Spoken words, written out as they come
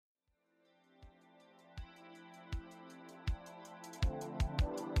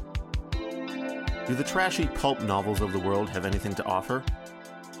Do the trashy pulp novels of the world have anything to offer?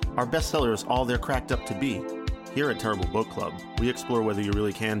 Are bestsellers all they're cracked up to be? Here at Terrible Book Club, we explore whether you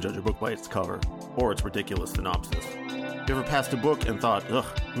really can judge a book by its cover, or its ridiculous synopsis. You ever passed a book and thought, ugh,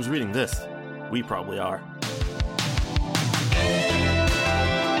 who's reading this? We probably are.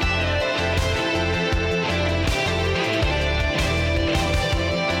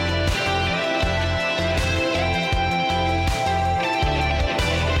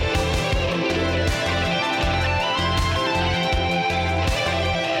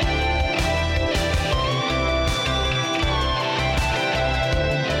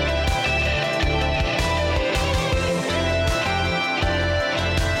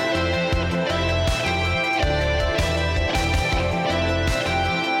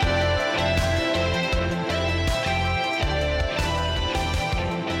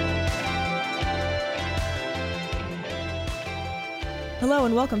 Hello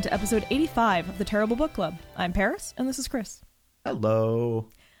and welcome to episode 85 of the Terrible Book Club. I'm Paris, and this is Chris. Hello.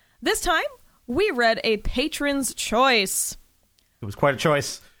 This time, we read a patron's choice. It was quite a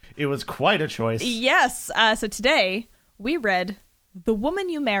choice. Yes. So today, we read The Woman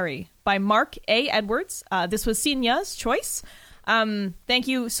You Marry by Mark A. Edwards. This was Sinya's choice. Thank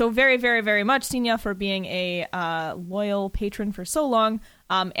you so very, very, very much, Sinya, for being a loyal patron for so long.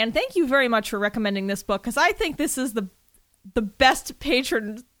 And thank you very much for recommending this book, because I think this is the best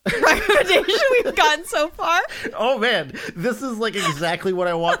patron recommendation we've gotten so far. Oh man, this is like exactly what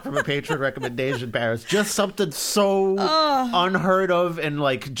I want from a patron recommendation, Paris. Just something so unheard of and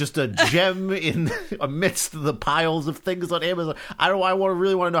like just a gem in amidst the piles of things on Amazon. I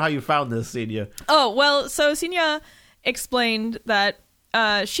really want to know how you found this, Sinya. Oh, well, so Sinya explained that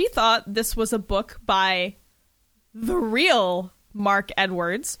she thought this was a book by the real Mark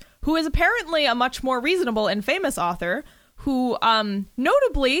Edwards, who is apparently a much more reasonable and famous author, who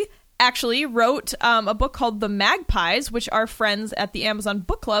notably actually wrote a book called The Magpies, which our friends at the Amazon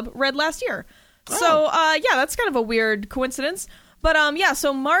Book Club read last year. Oh. So, yeah, that's kind of a weird coincidence. But, yeah,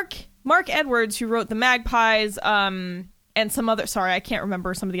 so Mark Edwards, who wrote The Magpies, and some other... Sorry, I can't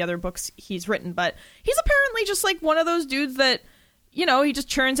remember some of the other books he's written, but he's apparently just, like, one of those dudes that, you know, he just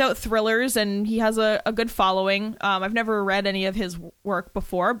churns out thrillers, and he has a good following. I've never read any of his work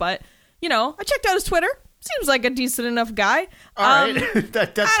before, but, you know, I checked out his Twitter. Seems like a decent enough guy. All right.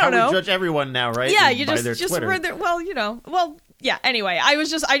 That's how we judge everyone now, right? Yeah, you just read their, yeah, anyway, I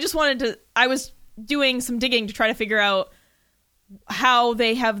was doing some digging to try to figure out how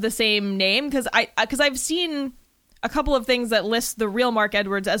they have the same name, because I've seen a couple of things that list the real Mark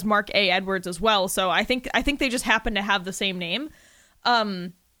Edwards as Mark A. Edwards as well, so I think they just happen to have the same name.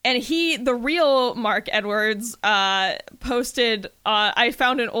 And the real Mark Edwards, posted, I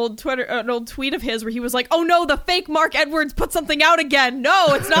found an old tweet of his where he was like, oh no, the fake Mark Edwards put something out again. No,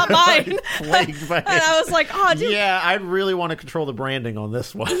 it's not mine. And I was like, oh, dude. Yeah, I really want to control the branding on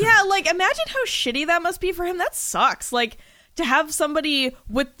this one. Yeah, like, imagine how shitty that must be for him. That sucks. Like, to have somebody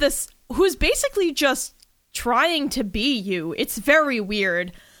with this, who's basically just trying to be you. It's very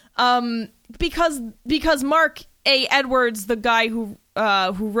weird. Because Mark A. Edwards, the guy who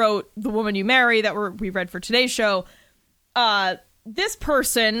wrote The Woman You Marry that we read for today's show, this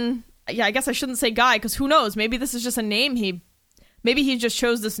person, yeah, I guess I shouldn't say guy, because who knows, maybe this is just a name maybe he just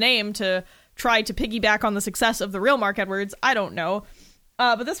chose this name to try to piggyback on the success of the real Mark Edwards. I don't know.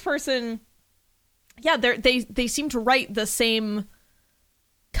 But this person, yeah, they seem to write the same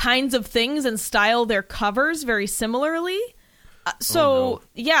kinds of things and style their covers very similarly.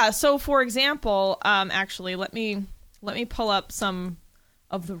 Yeah, so for example, actually, let me pull up some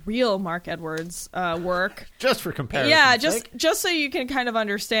of the real Mark Edwards work. Just for comparison. Yeah, just so you can kind of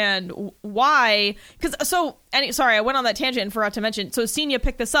understand why. Sorry, I went on that tangent and forgot to mention. So Sinya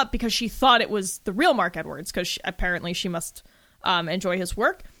picked this up because she thought it was the real Mark Edwards, because apparently she must enjoy his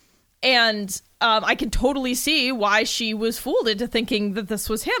work. And I can totally see why she was fooled into thinking that this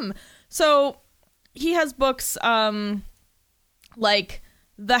was him. So he has books like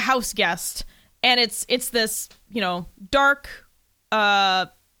The House Guest, and it's this, you know, dark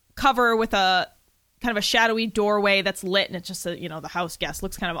cover with a kind of a shadowy doorway that's lit, and it's just the house guest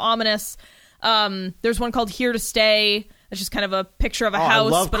looks kind of ominous. There's one called Here to Stay. It's just kind of a picture of a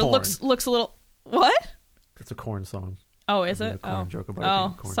house, but Korn. It looks a little... What? It's a Korn song. Oh, is it? Korn joke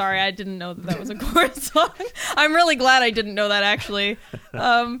about Korn sorry, song. I didn't know that was a Korn song. I'm really glad I didn't know that, actually.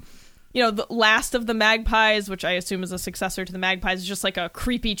 The Last of the Magpies, which I assume is a successor to the Magpies, is just like a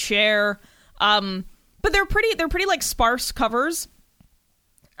creepy chair. But they're pretty like sparse covers.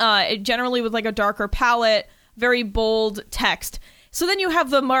 Generally with like a darker palette, very bold text. So then you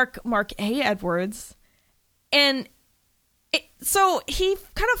have the Mark A. Edwards, and So he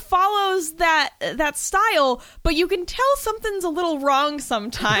kind of follows that style, but you can tell something's a little wrong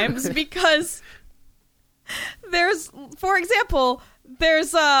sometimes because for example,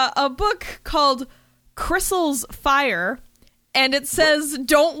 there's a book called Chrysal's Fire, and it says,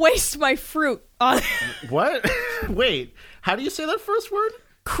 "Don't waste my fruit" on it. What? Wait, how do you say that first word?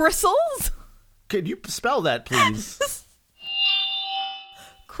 Crystals? Can you spell that, please?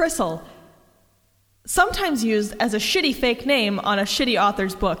 Crysal. Sometimes used as a shitty fake name on a shitty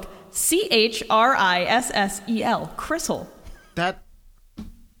author's book. Chrissel. Crysal.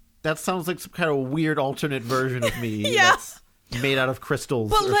 That sounds like some kind of weird alternate version of me. Yeah. That's made out of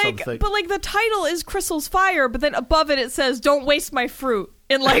crystals or something. But like the title is Chrysal's Fire, but then above it says, "Don't waste my fruit."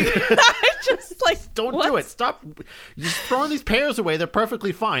 And like, just like, don't do it. Stop. You're just throwing these pears away. They're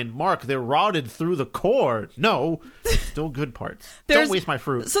perfectly fine. Mark, they're rotted through the core. No, still good parts. Don't waste my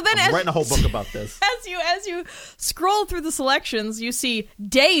fruit. So then I'm writing a whole book about this. As you scroll through the selections, you see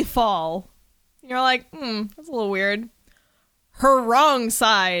Dayfall. You're like, that's a little weird. Her Wrong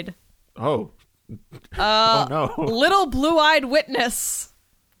Side. Oh. Oh no. Little Blue-Eyed Witness.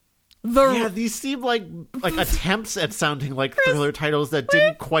 These seem like attempts at sounding like thriller titles that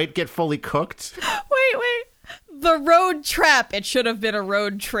didn't quite get fully cooked. Wait. The Road Trap. It should have been a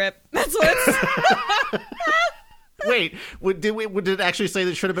road trip. That's what it's... Wait, did it actually say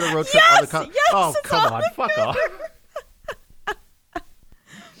that it should have been a road trip yes, on the cover? Yes, oh, come on. Fuck off.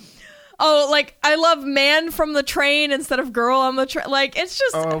 Oh, like, I love man from the train instead of girl on the train. Like, it's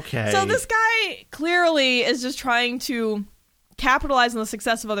just... Okay. So this guy clearly is just trying to capitalize on the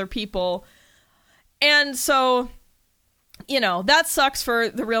success of other people. And so, that sucks for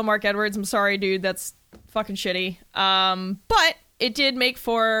the real Mark Edwards. I'm sorry, dude. That's fucking shitty. But it did make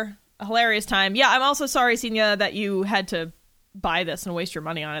for a hilarious time. Yeah, I'm also sorry, Senia, that you had to buy this and waste your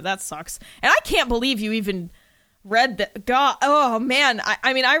money on it. That sucks. And I can't believe you even read that. God, oh, man.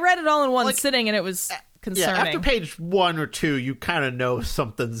 I mean, I read it all in one sitting, and it was concerning. Yeah, after page 1 or 2, you kind of know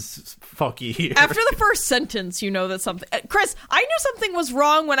something's fucky here. After the first sentence, you know that something... Chris, I knew something was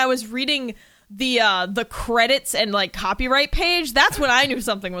wrong when I was reading the credits and, like, copyright page. That's when I knew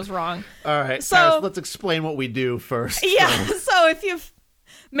something was wrong. All right, so Paris, let's explain what we do first. Yeah, so if you've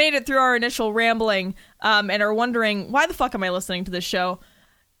made it through our initial rambling and are wondering, why the fuck am I listening to this show?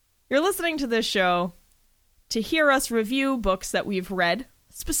 You're listening to this show to hear us review books that we've read.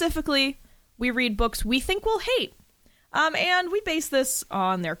 Specifically, we read books we think we'll hate. And we base this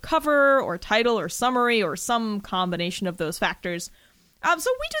on their cover or title or summary or some combination of those factors. So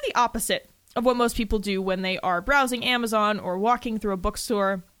we do the opposite of what most people do when they are browsing Amazon or walking through a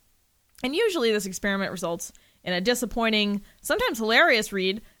bookstore. And usually this experiment results in a disappointing, sometimes hilarious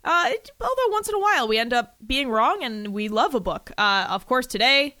read. Although once in a while we end up being wrong and we love a book. Of course,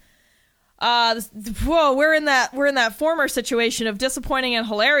 today... we're in that former situation of disappointing and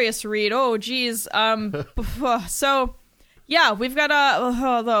hilarious read. Oh, geez. So, yeah, we've got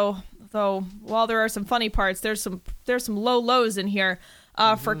though while there are some funny parts, there's some low lows in here.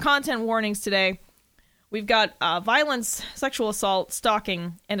 For content warnings today, we've got violence, sexual assault,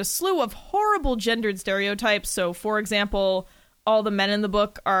 stalking, and a slew of horrible gendered stereotypes. So, for example, all the men in the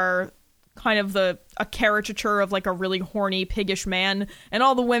book are kind of a caricature of like a really horny piggish man, and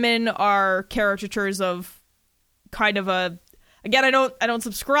all the women are caricatures of kind of again, I don't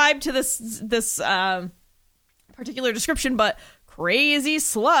subscribe to this particular description, but crazy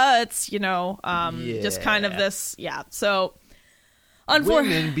sluts, just kind of this, so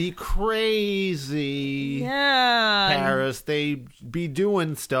women be crazy. Yeah, Paris, they be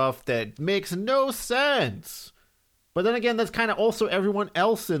doing stuff that makes no sense. But then again, that's kind of also everyone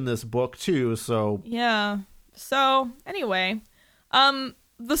else in this book, too, so... Yeah. So, anyway,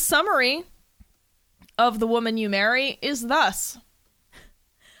 the summary of The Woman You Marry is thus.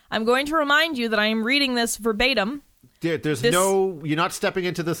 I'm going to remind you that I am reading this verbatim. You're not stepping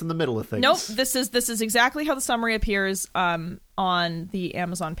into this in the middle of things. Nope, this is exactly how the summary appears on the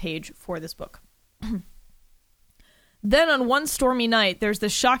Amazon page for this book. Then on one stormy night, there's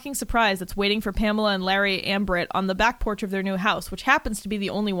this shocking surprise that's waiting for Pamela and Larry Ambrit on the back porch of their new house, which happens to be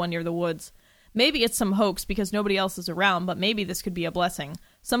the only one near the woods. Maybe it's some hoax because nobody else is around, but maybe this could be a blessing.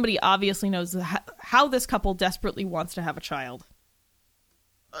 Somebody obviously knows how this couple desperately wants to have a child.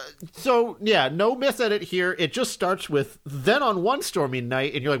 So, yeah, no misedit here. It just starts with, then on one stormy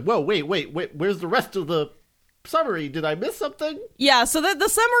night, and you're like, whoa, wait, where's the rest of the summary? Did I miss something? Yeah, so the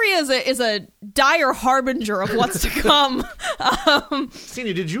summary is a dire harbinger of what's to come.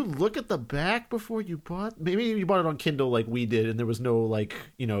 Senior, did you look at the back before you bought? Maybe you bought it on Kindle like we did, and there was no,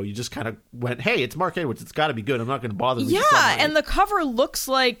 you just kind of went, hey, it's Mark Edwards, it's got to be good, I'm not going to bother with the summary. And the cover looks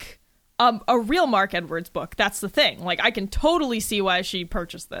like a real Mark Edwards book. That's the thing. Like, I can totally see why she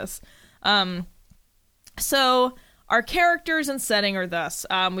purchased this. So our characters and setting are thus.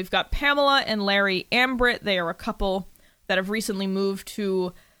 We've got Pamela and Larry Ambrit. They are a couple that have recently moved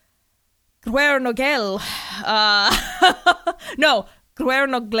to Guernogel. No,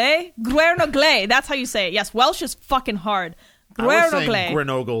 Guernogles. That's how you say it. Yes, Welsh is fucking hard. I was saying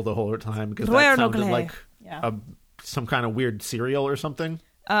Grenogle the whole time because that sounded like some kind of weird cereal or something.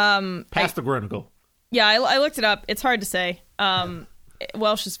 Past the Grenogle. Yeah, I looked it up. It's hard to say.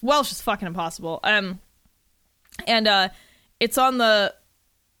 Welsh is fucking impossible. And it's on the.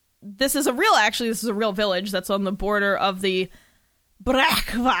 This is a real village that's on the border of the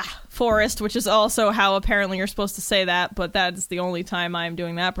Brakva forest, which is also how apparently you're supposed to say that, but that's the only time I'm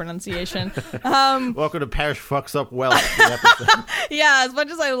doing that pronunciation. Welcome to Parish Fucks Up Welsh. Yeah, as much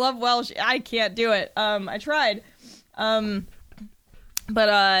as I love Welsh, I can't do it. I tried.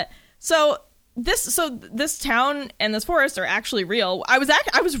 So this town and this forest are actually real. I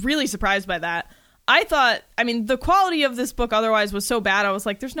was really surprised by that. I thought, the quality of this book otherwise was so bad, I was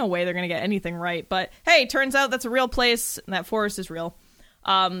like, there's no way they're going to get anything right. But hey, turns out that's a real place, and that forest is real.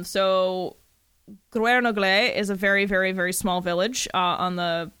 So Guernogle is a very, very, very small village on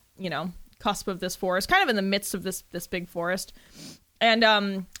the, cusp of this forest, kind of in the midst of this big forest. And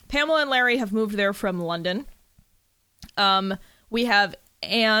Pamela and Larry have moved there from London. We have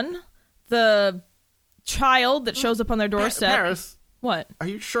Anne, the child that shows up on their doorstep. Paris. What? Are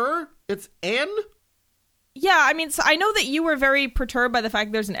you sure it's Anne? Yeah, so I know that you were very perturbed by the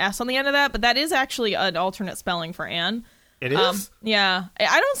fact there's an S on the end of that, but that is actually an alternate spelling for Anne. It is? Yeah.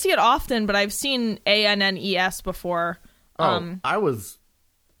 I don't see it often, but I've seen ANNES before. I was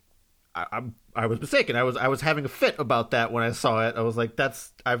mistaken. I was having a fit about that when I saw it. I was like,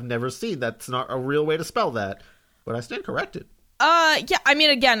 I've never seen that's not a real way to spell that. But I stand corrected. Yeah,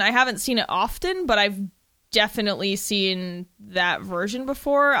 again, I haven't seen it often, but I've definitely seen that version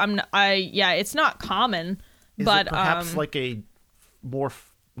before. It's not common. Is but it perhaps like a more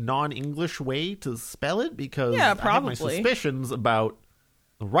non-English way to spell it? Because yeah, I have my suspicions about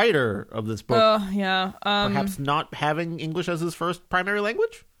the writer of this book. Perhaps not having English as his first primary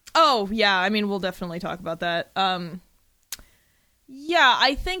language? Oh, yeah. We'll definitely talk about that. Yeah,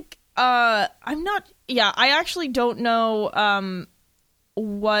 I think I actually don't know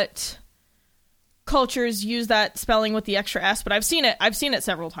what cultures use that spelling with the extra S, but I've seen it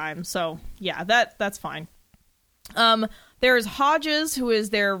several times, so yeah, that's fine. There's Hodges, who is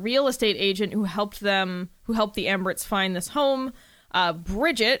their real estate agent who helped the Ambrits find this home.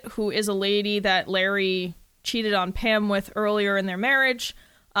 Bridget, who is a lady that Larry cheated on Pam with earlier in their marriage.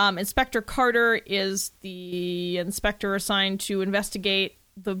 Inspector Carter is the inspector assigned to investigate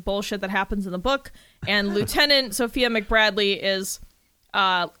the bullshit that happens in the book, and Lieutenant Sophia McBradley is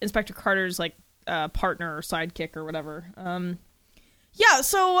Inspector Carter's partner or sidekick or whatever.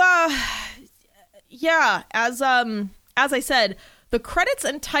 As I said, the credits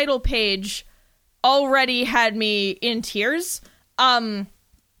and title page already had me in tears.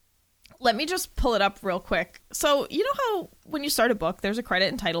 Let me just pull it up real quick. So, you know how when you start a book, there's a credit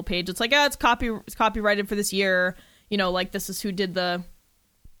and title page. It's like, it's copyrighted for this year. This is who did the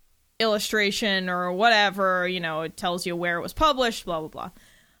illustration or whatever. It tells you where it was published, blah, blah, blah.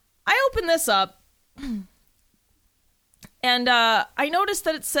 I open this up, and I noticed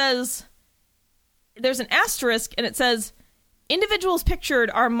that it says, there's an asterisk, and it says, individuals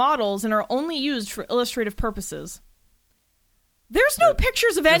pictured are models and are only used for illustrative purposes. There's no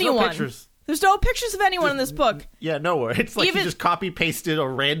pictures of anyone. There's no pictures of anyone in this book. Yeah, nowhere. It's like you just copy-pasted a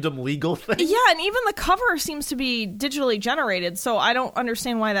random legal thing. Yeah, and even the cover seems to be digitally generated, so I don't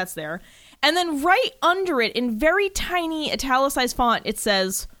understand why that's there. And then right under it, in very tiny italicized font, it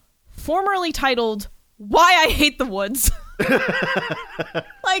says, formerly titled, Why I Hate the Woods.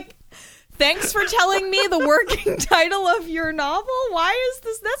 Thanks for telling me the working title of your novel? Why is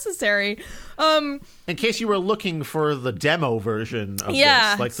this necessary? In case you were looking for the demo version of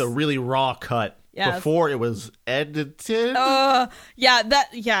this, the really raw cut before it was edited.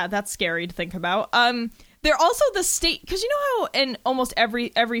 That's scary to think about. They're also the state, because you know how in almost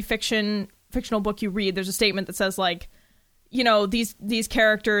every fictional book you read, there's a statement that says these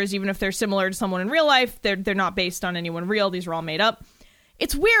characters, even if they're similar to someone in real life, they're not based on anyone real. These are all made up.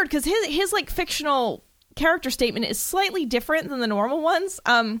 It's weird because his fictional character statement is slightly different than the normal ones.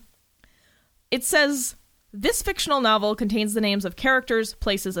 It says, this fictional novel contains the names of characters,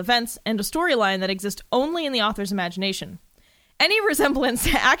 places, events, and a storyline that exist only in the author's imagination. Any resemblance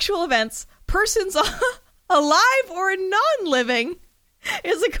to actual events, persons alive or non-living,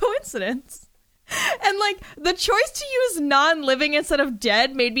 is a coincidence. And like the choice to use non-living instead of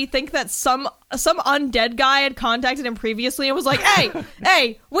dead made me think that some undead guy had contacted him previously and was like,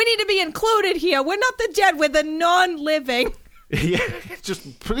 hey, we need to be included here. We're not the dead, we're the non-living. Yeah,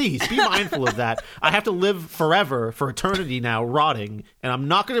 just please be mindful of that. I have to live forever, for eternity now, rotting, and I'm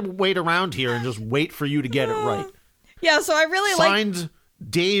not going to wait around here and just wait for you to get it right. Yeah, so I really Signed,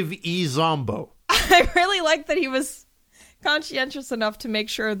 Dave E. Zombo. I really like that he was conscientious enough to make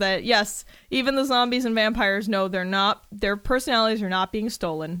sure that, yes, even the zombies and vampires know their personalities are not being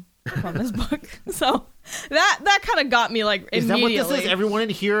stolen from this book. So that kind of got me like immediately. Is that what this is? Everyone in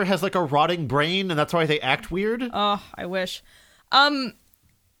here has like a rotting brain, and that's why they act weird? Oh, I wish.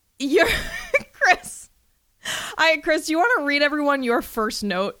 You're Chris. Chris, you want to read everyone your first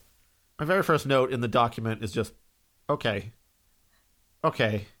note? My very first note in the document is just, okay,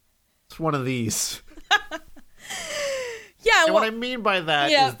 it's one of these. Yeah, and what I mean by that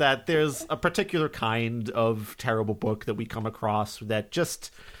is that there's a particular kind of terrible book that we come across that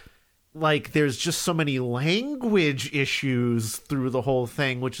just, like, there's just so many language issues through the whole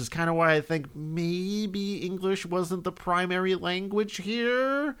thing, which is kind of why I think maybe English wasn't the primary language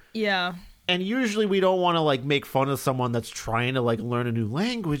here. Yeah. And usually we don't want to, like, make fun of someone that's trying to, like, learn a new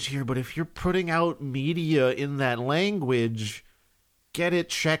language here, but if you're putting out media in that language, get it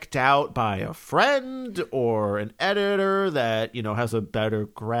checked out by a friend or an editor that, you know, has a better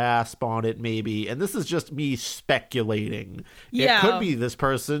grasp on it, maybe. And this is just me speculating. Yeah. It could be this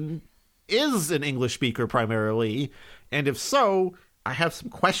person is an English speaker primarily, and if so, I have some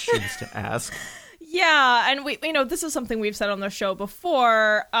questions to ask. Yeah, and we, you know, this is something we've said on the show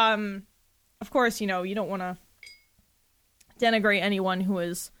before. Of course, you know, you don't want to denigrate anyone who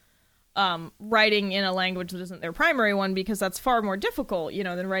is writing in a language that isn't their primary one, because that's far more difficult, you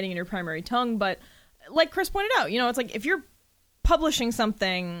know, than writing in your primary tongue. But like Chris pointed out, you know, it's like if you're publishing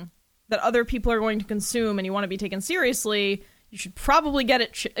something that other people are going to consume and you want to be taken seriously, you should probably get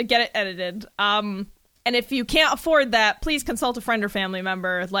it edited. And if you can't afford that, please consult a friend or family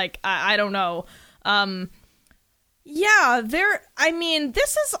member. Like, I don't know. Yeah, I mean,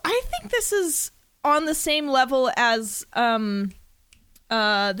 I think this is on the same level as,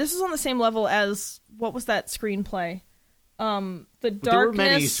 what was that screenplay? The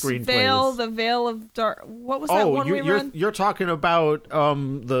Darkness Veil, the Veil of Dark. What was that one we read? You're talking about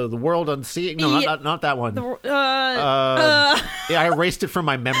the World Unseeing? No, not that one. Yeah, I erased it from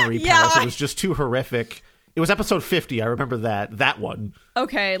my memory palace. It was just too horrific. It was episode 50. I remember that one.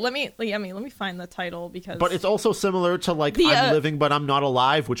 Okay, let me find the title, because. But it's also similar to like I'm Living But I'm Not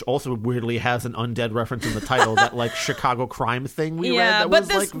Alive, which also weirdly has an undead reference in the title. That like Chicago crime thing we read. That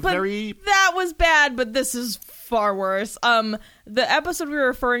was bad. But this is far worse. The episode we were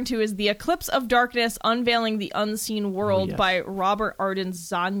referring to is The Eclipse of Darkness: Unveiling the Unseen World by Robert Arden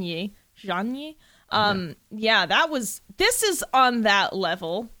Zanyi. Yeah, this is on that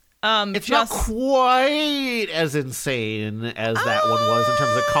level. It's not quite as insane as that one was in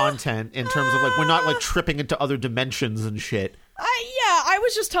terms of content, in terms of like we're not like tripping into other dimensions and shit. I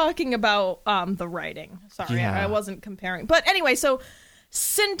was just talking about the writing. Sorry, I wasn't comparing. But anyway, so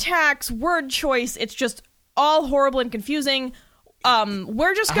syntax, word choice, it's just all horrible and confusing.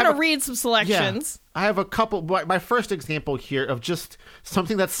 We're just going to read some selections. Yeah, I have a couple. My first example here of just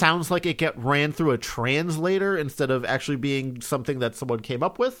something that sounds like it ran through a translator instead of actually being something that someone came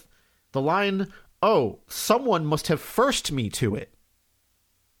up with. The line, "Oh, someone must have first me to it."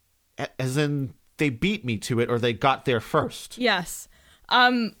 As in, they beat me to it, or they got there first. Yes.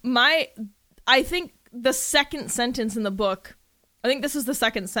 I think the second sentence in the book, I think this is the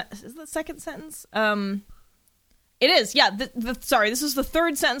second sentence. Is it the second sentence? It is, yeah. Sorry, this is the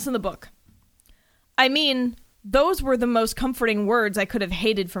third sentence in the book. I mean, those were the most comforting words I could have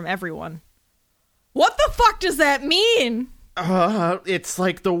hated from everyone. What the fuck does that mean? It's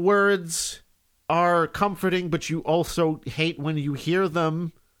like the words are comforting, but you also hate when you hear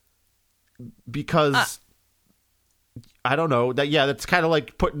them because I don't know. That's kind of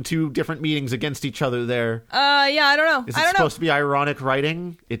like putting two different meanings against each other there. Yeah, I don't know. Is it supposed to be ironic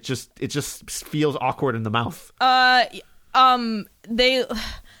writing? It just feels awkward in the mouth.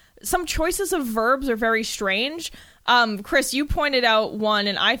 Some choices of verbs are very strange. Chris, you pointed out one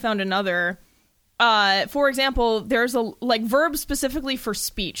and I found another. For example, there's a verb specifically for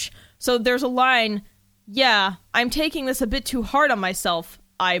speech. So there's a line, "Yeah, I'm taking this a bit too hard on myself.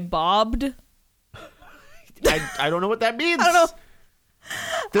 I bobbed." I don't know what that means. I don't know.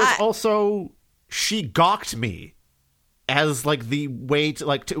 There's also, "She gawked me," as like the way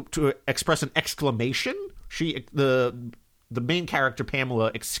to express an exclamation. The main character Pamela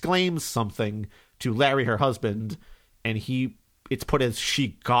exclaims something to Larry, her husband, and it's put as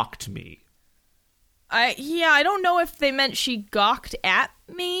 "she gawked me." I don't know if they meant she gawked at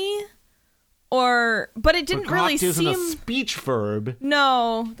me, but it didn't really seem. Isn't a speech verb.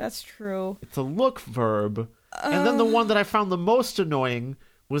 No, that's true. It's a look verb. And then the one that I found the most annoying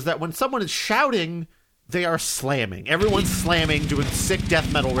was that when someone is shouting, they are slamming. Everyone's slamming, doing sick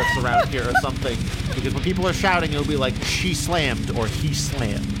death metal riffs around here or something. Because when people are shouting, it'll be like, she slammed or he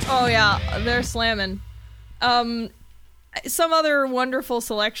slammed. Oh, yeah, they're slamming. Some other wonderful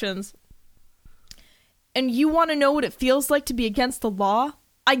selections. And you want to know what it feels like to be against the law?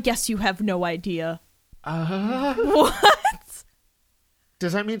 I guess you have no idea. What?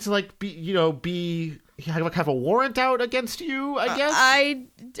 Does that mean to, like, have a warrant out against you, I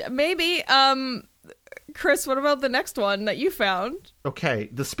guess? Maybe. Chris, what about the next one that you found? Okay,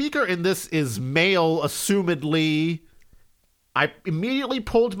 the speaker in this is male, assumedly. I immediately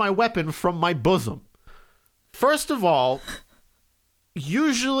pulled my weapon from my bosom. First of all...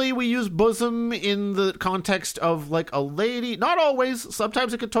 Usually we use bosom in the context of, like, a lady. Not always.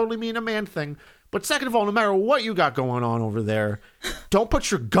 Sometimes it could totally mean a man thing. But second of all, no matter what you got going on over there, don't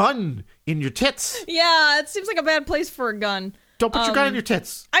put your gun in your tits. Yeah, it seems like a bad place for a gun. Don't put your gun in your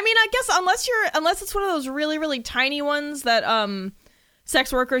tits. I mean, I guess unless it's one of those really, really tiny ones that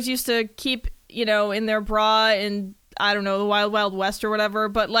sex workers used to keep, in their bra in, I don't know, the Wild Wild West or whatever.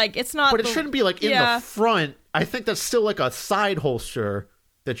 But, like, it's not... But it shouldn't be, like, in the front. I think that's still like a side holster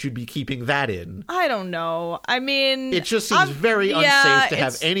that you'd be keeping that in. I don't know. I mean... It just seems very unsafe to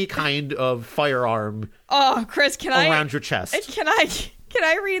have any kind of firearm Chris, around your chest. Can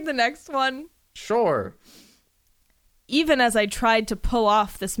I read the next one? Sure. Even as I tried to pull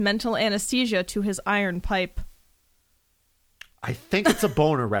off this mental anesthesia to his iron pipe. I think it's a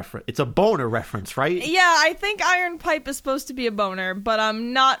boner reference. It's a boner reference, right? Yeah, I think iron pipe is supposed to be a boner, but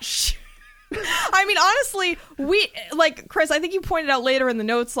I'm not sure. I mean, honestly, Chris, I think you pointed out later in the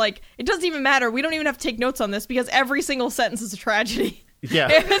notes, like, it doesn't even matter. We don't even have to take notes on this because every single sentence is a tragedy. Yeah.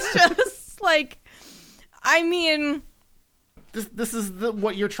 It's just, like, I mean... This is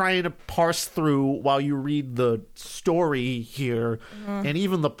what you're trying to parse through while you read the story here. Mm-hmm. And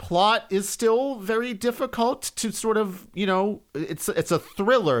even the plot is still very difficult to sort of, it's a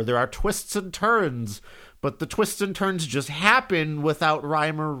thriller. There are twists and turns, but the twists and turns just happen without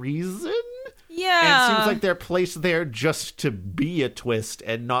rhyme or reason. Yeah. And it seems like they're placed there just to be a twist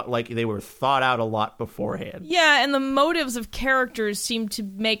and not like they were thought out a lot beforehand. Yeah, and the motives of characters seem to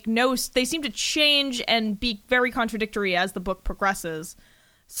they seem to change and be very contradictory as the book progresses.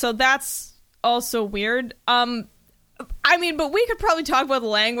 So that's also weird. I mean, but we could probably talk about the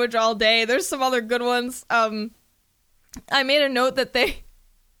language all day. There's some other good ones. I made a note that they,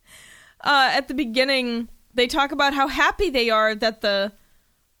 at the beginning, they talk about how happy they are that the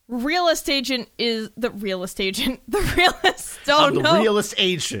realist agent is the realist agent. The realist. Oh, I'm the no. realist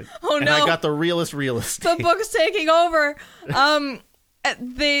agent. Oh, and no. I got the realist realist. The book's taking over.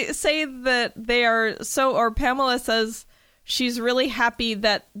 They say that they are or Pamela says she's really happy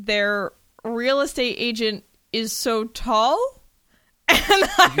that their real estate agent is so tall. And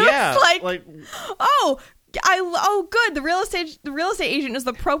I was like, good. The real estate agent is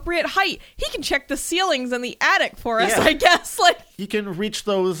the appropriate height. He can check the ceilings in the attic for us, I guess. Like, he can reach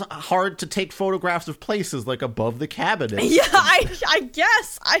those hard to take photographs of places like above the cabinet. Yeah, I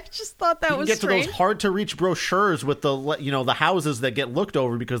guess. I just thought that was get strange. to those hard to reach brochures with the houses that get looked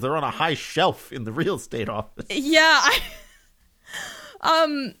over because they're on a high shelf in the real estate office. Yeah,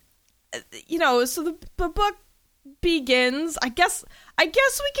 so the book begins. I guess we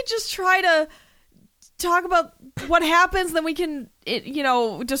could just try to talk about what happens, then we can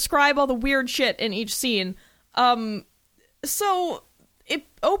describe all the weird shit in each scene. So it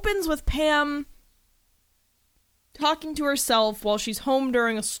opens with Pam talking to herself while she's home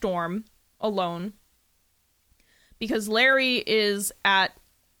during a storm alone because Larry is at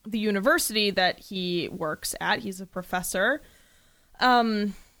the university that he works at. He's a professor.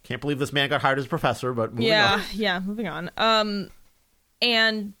 Can't believe this man got hired as a professor, but moving on. Yeah, moving on.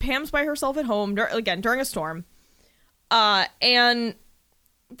 And Pam's by herself at home, during a storm. And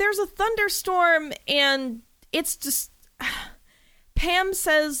there's a thunderstorm, and it's just... Pam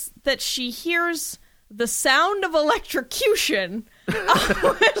says that she hears the sound of electrocution,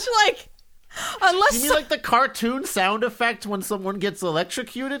 which, like... Unless you mean like the cartoon sound effect when someone gets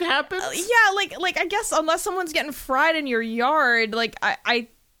electrocuted happens? Yeah, like I guess unless someone's getting fried in your yard, like I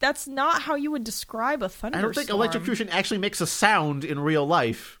that's not how you would describe a thunderstorm. I don't think electrocution actually makes a sound in real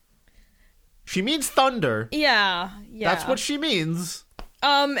life. She means thunder. Yeah. That's what she means.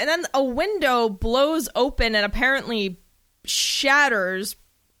 And then a window blows open and apparently shatters,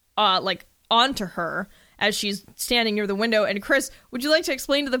 onto her as she's standing near the window. And Chris, would you like to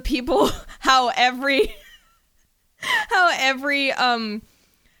explain to the people how every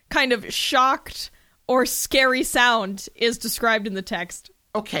kind of shocked or scary sound is described in the text?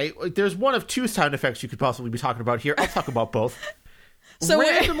 Okay, there's one of two sound effects you could possibly be talking about here. I'll talk about both. So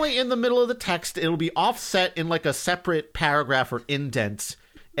randomly in the middle of the text, it'll be offset in like a separate paragraph or indent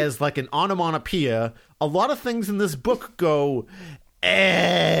as like an onomatopoeia. A lot of things in this book go,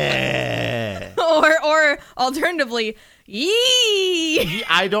 eh. Or alternatively, yee.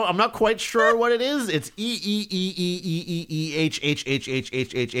 I'm not quite sure what it is. It's H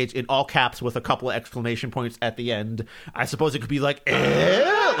in all caps with a couple of exclamation points at the end. I suppose it could be like,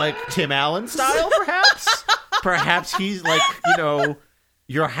 eh, like Tim Allen style, perhaps. Perhaps he's like, your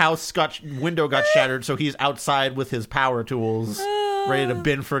window got shattered, so he's outside with his power tools, ready to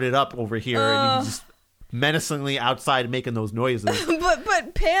Binford it up over here, and he's just menacingly outside making those noises.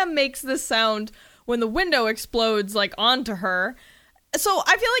 But Pam makes this sound when the window explodes, like, onto her. So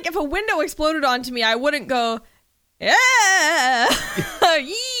I feel like if a window exploded onto me, I wouldn't go, yeah,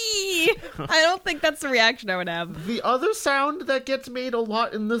 yee. I don't think that's the reaction I would have. The other sound that gets made a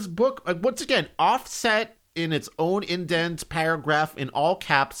lot in this book, once again, offset in its own indent paragraph in all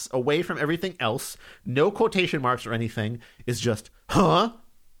caps, away from everything else, no quotation marks or anything, is just, huh?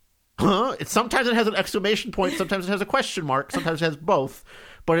 Sometimes it has an exclamation point, sometimes it has a question mark, sometimes it has both,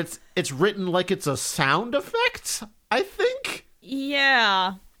 but it's written like it's a sound effect, I think?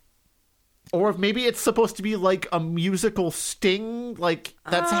 Yeah. Or if maybe it's supposed to be like a musical sting, like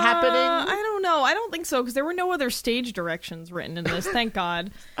that's happening. I don't know. I don't think so, because there were no other stage directions written in this. Thank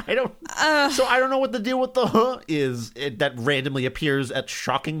God. So I don't know what the deal with the huh is that randomly appears at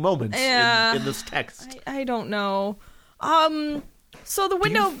shocking moments in this text. I don't know. So the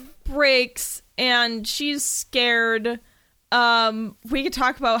window breaks and she's scared. We could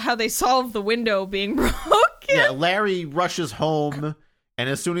talk about how they solved the window being broken. Yeah, Larry rushes home. And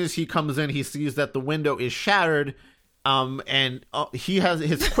as soon as he comes in, he sees that the window is shattered, and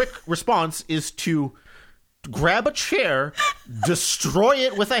his quick response is to grab a chair, destroy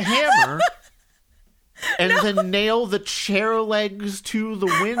it with a hammer, and then nail the chair legs to the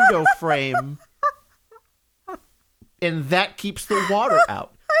window frame, and that keeps the water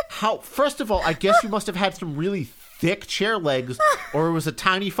out. First of all, I guess you must have had some really thick chair legs, or it was a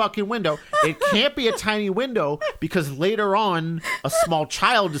tiny fucking window. It can't be a tiny window, because later on, a small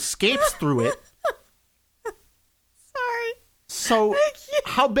child escapes through it. Sorry. So,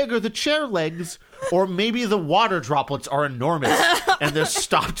 how big are the chair legs? Or maybe the water droplets are enormous, and they're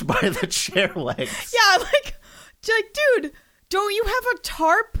stopped by the chair legs. Yeah, like, dude, don't you have a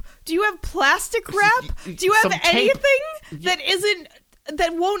tarp? Do you have plastic wrap? Do you have anything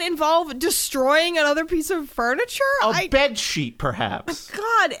that won't involve destroying another piece of furniture? A bed sheet, perhaps.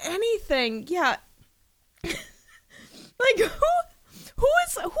 God, anything. Yeah. Like,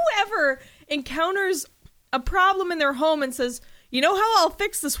 whoever encounters a problem in their home and says, you know how I'll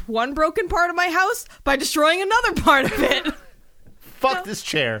fix this one broken part of my house? By destroying another part of it. Fuck this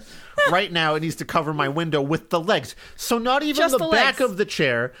chair. Right now, it needs to cover my window with the legs. So not even Just the the back legs. of the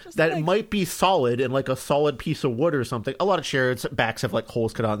chair that might be solid and like a solid piece of wood or something. A lot of chairs' backs have like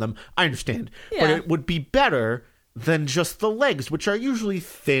holes cut on them. I understand. Yeah. But it would be better than just the legs, which are usually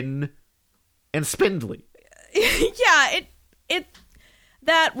thin and spindly. Yeah,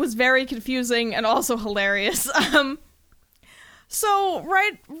 that was very confusing and also hilarious. So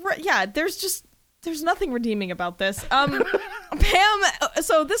yeah, there's nothing redeeming about this. Pam,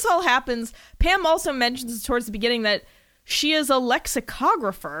 so this all happens. Pam also mentions towards the beginning that she is a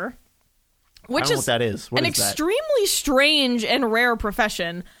lexicographer, which I don't know what that is. What an is that? extremely strange and rare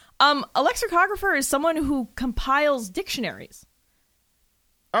profession. A lexicographer is someone who compiles dictionaries.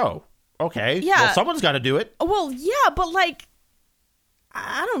 Oh, okay. Yeah. Well, someone's got to do it. Well, yeah, but like,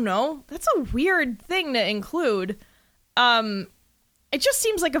 I don't know. That's a weird thing to include. It just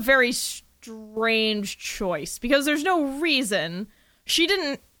seems like a very strange choice because there's no reason. She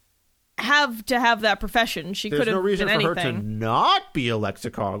didn't have to have that profession. She could have There's no reason been for anything. her to not be a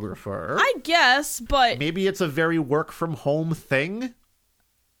lexicographer. I guess, but Maybe it's a very work from home thing.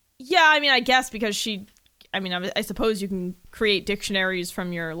 yeah, I mean, I guess because I suppose you can create dictionaries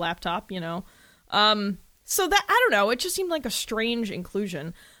from your laptop, So that, I don't know, it just seemed like a strange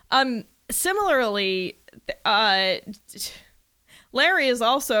inclusion. Similarly, Larry is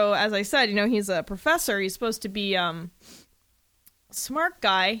also, as I said, he's a professor. He's supposed to be smart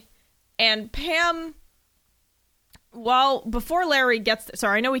guy. And Pam, before Larry gets there,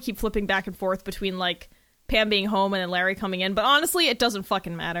 sorry, I know we keep flipping back and forth between like Pam being home and then Larry coming in, but honestly, it doesn't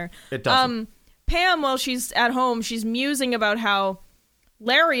fucking matter. It doesn't. Pam, while she's at home, she's musing about how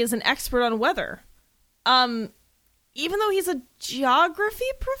Larry is an expert on weather. even though he's a geography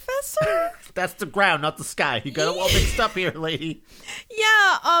professor. That's the ground, not the sky. You got it all mixed up here, lady.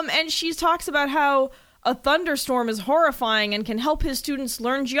 Yeah, and she talks about how a thunderstorm is horrifying and can help his students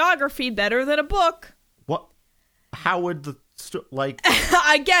learn geography better than a book. What? How would the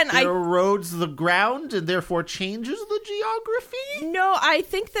again, it erodes the ground and therefore changes the geography? No, I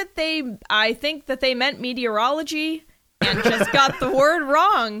think that they meant meteorology and just got the word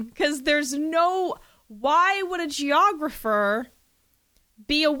wrong, because there's no. Why would a geographer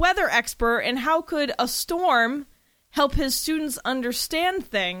be a weather expert, and how could a storm help his students understand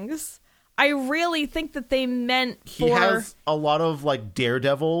things? I really think that they meant for... He has a lot of, like,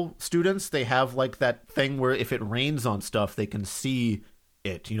 Daredevil students. They have, like, that thing where if it rains on stuff, they can see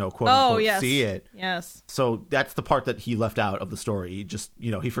it, quote unquote, see it. Yes. So that's the part that he left out of the story. He just,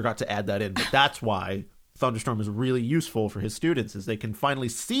 he forgot to add that in. But that's why Thunderstorm is really useful for his students, is they can finally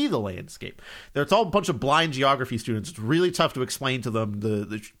see the landscape. It's all a bunch of blind geography students. It's really tough to explain to them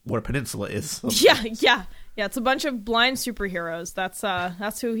what a peninsula is. Yeah, it's a bunch of blind superheroes.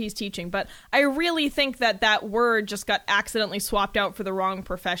 That's who he's teaching. But I really think that word just got accidentally swapped out for the wrong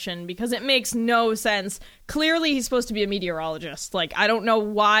profession, because it makes no sense. Clearly, he's supposed to be a meteorologist. Like, I don't know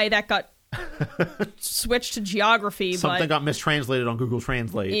why that got switched to geography. Something got mistranslated on Google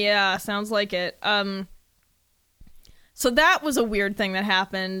Translate. Yeah, sounds like it. So that was a weird thing that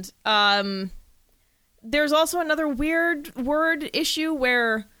happened. There's also another weird word issue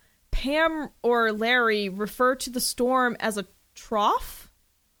where Pam or Larry refer to the storm as a trough.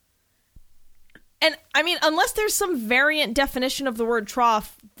 And, I mean, unless there's some variant definition of the word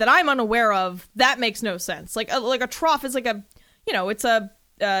trough that I'm unaware of, that makes no sense. Like a trough is like it's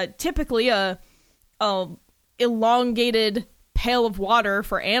typically a elongated pail of water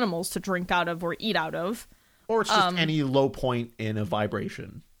for animals to drink out of or eat out of. Or it's just any low point in a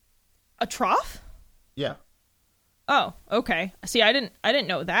vibration. A trough? Yeah. Oh, okay. See, I didn't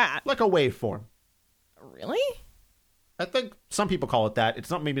know that. Like a waveform. Really? I think some people call it that. It's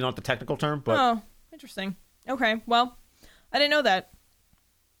not maybe not the technical term, but oh, interesting. Okay, well, I didn't know that.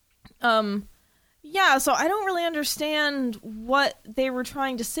 Yeah, so I don't really understand what they were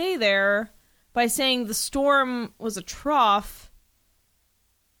trying to say there by saying the storm was a trough.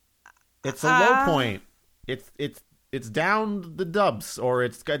 It's a low point. It's down the dubs, or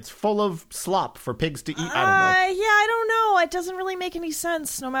it's full of slop for pigs to eat. I don't know. Yeah, I don't know. It doesn't really make any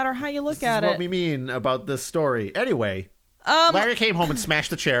sense, no matter how you look at it. This is what we mean about this story. Anyway, Larry came home and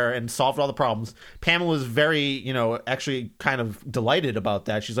smashed the chair and solved all the problems. Pamela was very, actually kind of delighted about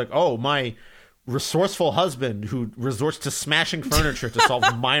that. She's like, "Oh, my resourceful husband who resorts to smashing furniture to solve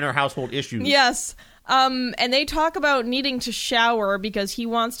minor household issues." Yes. And they talk about needing to shower because he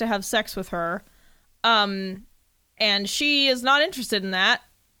wants to have sex with her. And she is not interested in that.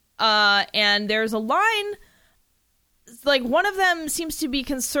 And there's a line, like one of them seems to be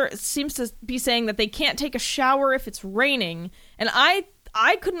saying that they can't take a shower if it's raining. And I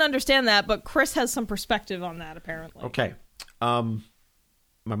couldn't understand that, but Chris has some perspective on that apparently. Okay.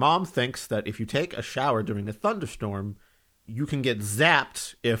 My mom thinks that if you take a shower during a thunderstorm, you can get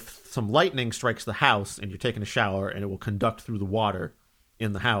zapped if some lightning strikes the house and you're taking a shower, and it will conduct through the water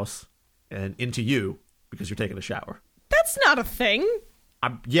in the house and into you because you're taking a shower. That's not a thing.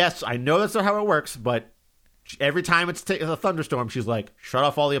 Yes, I know that's not how it works, but every time it's a thunderstorm, she's like, shut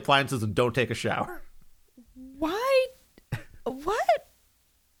off all the appliances and don't take a shower. Why? What?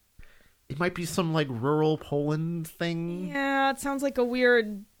 It might be some, like, rural Poland thing. Yeah, it sounds like a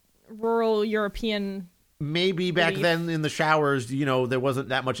weird rural European... Maybe back then in the showers, there wasn't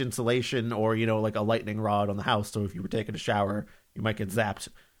that much insulation or, like a lightning rod on the house. So if you were taking a shower, you might get zapped.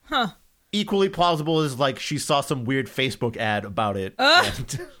 Huh. Equally plausible is like she saw some weird Facebook ad about it.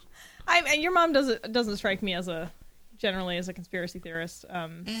 And your mom doesn't strike me as generally as a conspiracy theorist.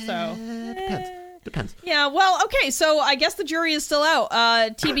 Depends. Yeah. Well, okay. So I guess the jury is still out.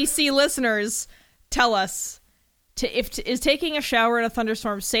 TBC listeners, tell us is taking a shower in a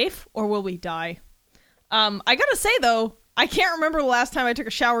thunderstorm safe, or will we die? I gotta say though, I can't remember the last time I took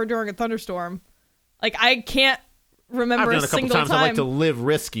a shower during a thunderstorm. Like I can't remember I've done a couple times. time. I like to live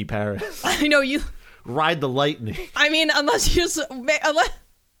risky, Paris. I know you ride the lightning. I mean, unless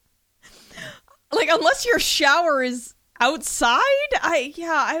your shower is outside.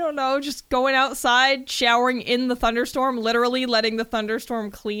 I don't know. Just going outside, showering in the thunderstorm, literally letting the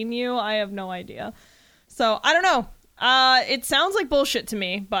thunderstorm clean you. I have no idea. So I don't know. It sounds like bullshit to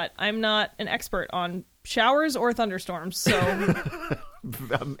me, but I'm not an expert on showers or thunderstorms, so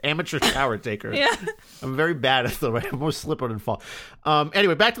I'm amateur shower taker. Yeah, I'm very bad at the way. I'm more slip and fall.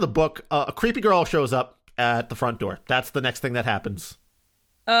 Anyway, back to the book. A creepy girl shows up at the front door. That's the next thing that happens.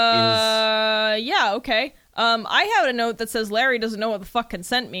 Yeah, okay. I have a note that says Larry doesn't know what the fuck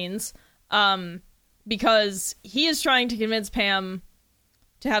consent means, because he is trying to convince Pam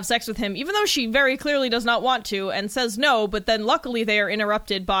to have sex with him, even though she very clearly does not want to, and says no, but then luckily they are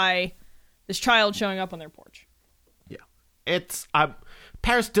interrupted by this child showing up on their porch. Yeah. It's,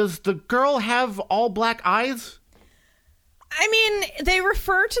 Paris, does the girl have all black eyes? I mean, they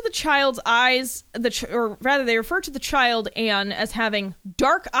refer to the child's eyes, or rather, they refer to the child, Anne, as having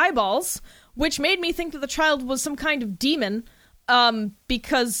dark eyeballs, which made me think that the child was some kind of demon,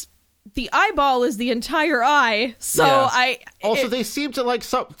 because the eyeball is the entire eye, so yeah. Also, they seem to, like,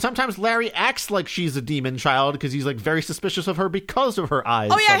 sometimes Larry acts like she's a demon child, because he's, like, very suspicious of her because of her eyes.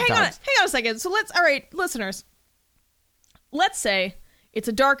 Oh, yeah, sometimes. hang on a second. So all right, listeners, let's say it's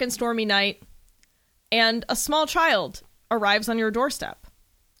a dark and stormy night, and a small child arrives on your doorstep.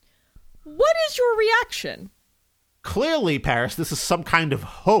 What is your reaction? Clearly, Paris, this is some kind of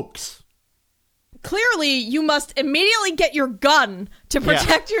hoax. Clearly, you must immediately get your gun to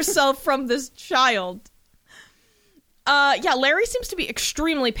protect yourself from this child. Yeah, Larry seems to be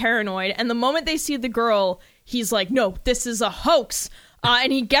extremely paranoid, and the moment they see the girl, he's like, no, this is a hoax.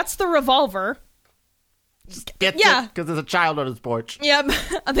 And he gets the revolver. Gets it because there's a child on his porch. Yeah,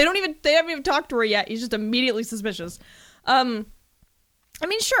 they haven't even talked to her yet. He's just immediately suspicious. I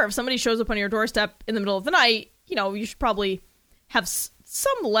mean, sure, if somebody shows up on your doorstep in the middle of the night, you know, you should probably have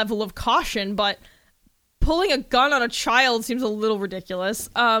some level of caution, but pulling a gun on a child seems a little ridiculous.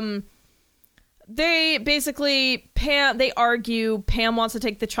 They basically, they argue, Pam wants to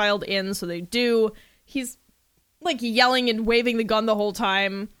take the child in, so they do. He's, like, yelling and waving the gun the whole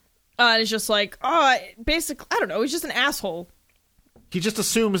time. And it's just like, basically, I don't know, he's just an asshole. He just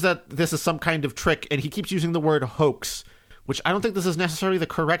assumes that this is some kind of trick, and he keeps using the word hoax, which I don't think this is necessarily the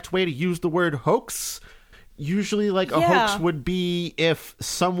correct way to use the word hoax. Usually, like, a hoax would be if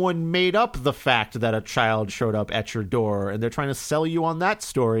someone made up the fact that a child showed up at your door, and they're trying to sell you on that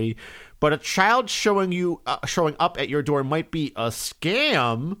story. But a child showing up at your door might be a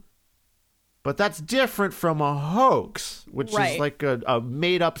scam, but that's different from a hoax, which is like a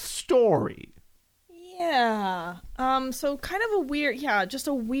made-up story. Yeah. So kind of a weird, just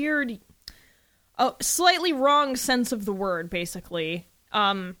a weird, slightly wrong sense of the word, basically.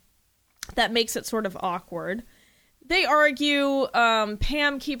 That makes it sort of awkward. They argue,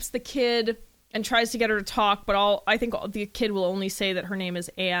 Pam keeps the kid and tries to get her to talk, but I think the kid will only say that her name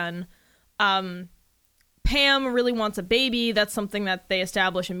is Anne. Pam really wants a baby. That's something that they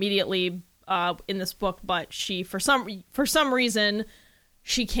establish immediately in this book, but she, for some reason,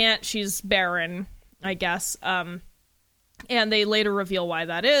 she can't. She's barren, I guess. And they later reveal why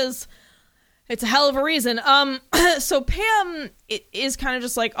that is. It's a hell of a reason. So Pam is kind of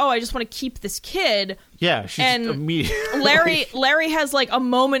just like, I just want to keep this kid. Yeah, she's immediately. Larry has like a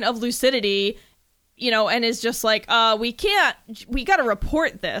moment of lucidity, and is just like, we got to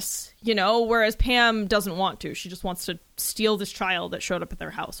report this, whereas Pam doesn't want to. She just wants to steal this child that showed up at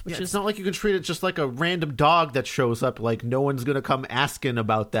their house, which is... It's not like you can treat it just like a random dog that shows up. Like, no one's going to come asking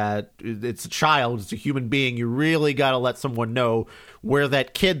about that. It's a child. It's a human being. You really got to let someone know where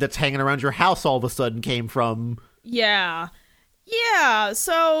that kid that's hanging around your house all of a sudden came from. Yeah. Yeah,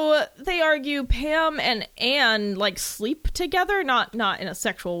 so they argue Pam and Anne, like, sleep together. Not in a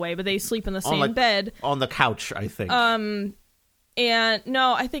sexual way, but they sleep in the same bed. On the couch, I think. And,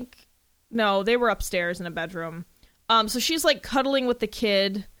 no, they were upstairs in a bedroom. So she's, like, cuddling with the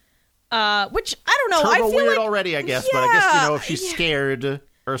kid, which, I don't know. I feel weird like, already, I guess, but I guess, if she's scared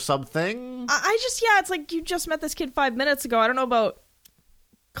or something. It's like you just met this kid 5 minutes ago. I don't know about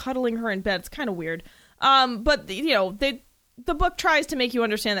cuddling her in bed. It's kind of weird. But, the book tries to make you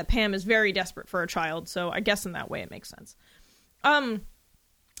understand that Pam is very desperate for a child, so I guess in that way it makes sense.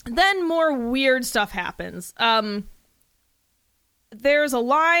 Then more weird stuff happens. There's a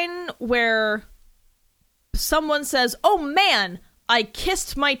line where someone says, "Oh man, I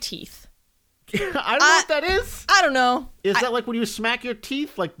kissed my teeth." I don't know what that is. I don't know. Is that like when you smack your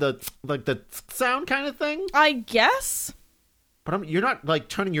teeth, like the sound kind of thing? I guess. But you're not like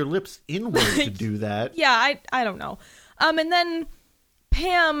turning your lips inward to do that. Yeah, I don't know. And then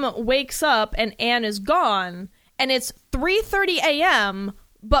Pam wakes up and Anne is gone, and it's 3:30 a.m.,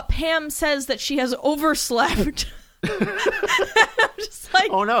 but Pam says that she has overslept. I'm just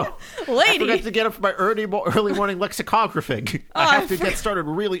like, oh no, lady. I forgot to get up for my early morning lexicographing. I have to get started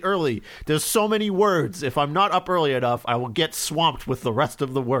really early. There's so many words. If I'm not up early enough, I will get swamped with the rest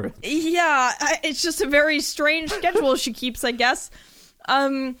of the words. Yeah, it's just a very strange schedule she keeps, I guess.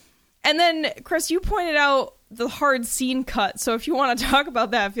 And then, Chris, you pointed out the hard scene cut, so if you want to talk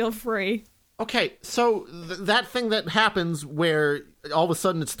about that, feel free. Okay, so that thing that happens where all of a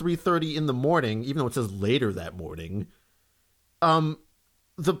sudden it's 3:30 in the morning, even though it says later that morning.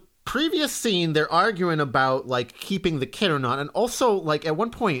 The previous scene, they're arguing about, like, keeping the kid or not. And also, like, at one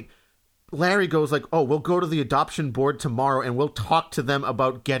point, Larry goes like, oh, we'll go to the adoption board tomorrow and we'll talk to them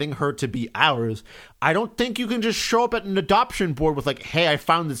about getting her to be ours. I don't think you can just show up at an adoption board with like, hey, I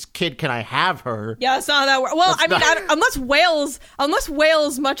found this kid. Can I have her? Yeah, it's not that. Well, I mean, unless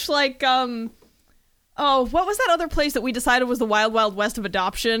Wales, much like, what was that other place that we decided was the Wild Wild West of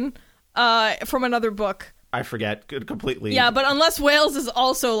adoption, from another book? I forget completely. Yeah, but unless Wales is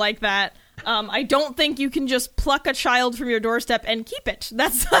also like that, I don't think you can just pluck a child from your doorstep and keep it.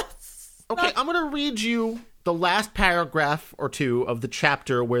 That's okay, I'm going to read you the last paragraph or two of the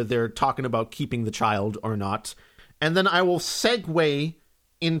chapter where they're talking about keeping the child or not, and then I will segue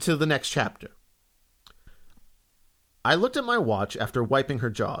into the next chapter. I looked at my watch after wiping her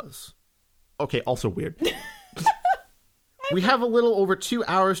jaws. Okay, also weird. We have a little over 2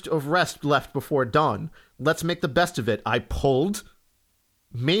 hours of rest left before dawn. Let's make the best of it. I pulled.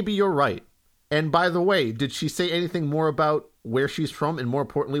 Maybe you're right. And by the way, did she say anything more about where she's from, and more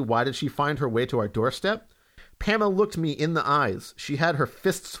importantly, why did she find her way to our doorstep? Pamela looked me in the eyes. She had her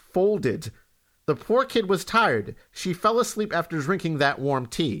fists folded. The poor kid was tired. She fell asleep after drinking that warm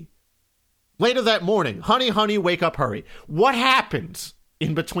tea. Later that morning, honey, wake up, hurry. What happened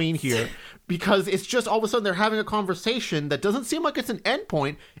in between here? Because it's just all of a sudden they're having a conversation that doesn't seem like it's an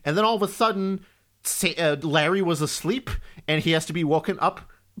endpoint, and then all of a sudden Larry was asleep, and he has to be woken up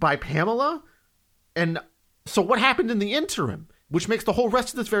by Pamela? And so what happened in the interim? Which makes the whole rest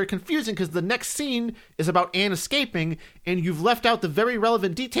of this very confusing, because the next scene is about Anne escaping, and you've left out the very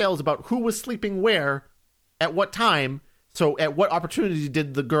relevant details about who was sleeping where, at what time, so at what opportunity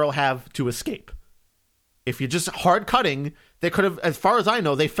did the girl have to escape? If you're just hard cutting, they could have, as far as I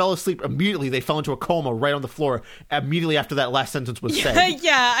know, they fell asleep immediately. They fell into a coma right on the floor immediately after that last sentence was said.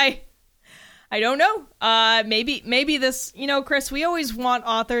 Yeah, I don't know. Maybe this, Chris, we always want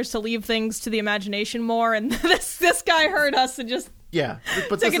authors to leave things to the imagination more, and this guy heard us and just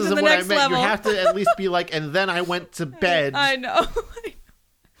but this isn't what I meant. Level. You have to at least be like, and then I went to bed. I know.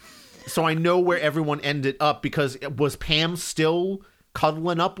 So I know where everyone ended up, because was Pam still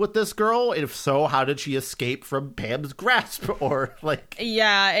cuddling up with this girl? If so, how did she escape from Pam's grasp? Or like,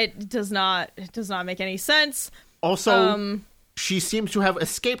 yeah, it does not make any sense. Also, she seems to have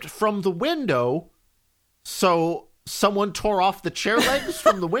escaped from the window, so someone tore off the chair legs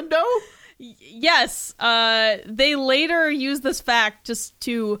from the window? Yes. They later use this fact just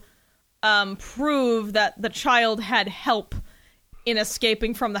to prove that the child had help in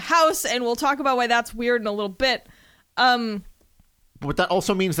escaping from the house, and we'll talk about why that's weird in a little bit. But that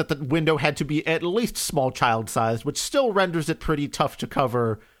also means that the window had to be at least small child sized, which still renders it pretty tough to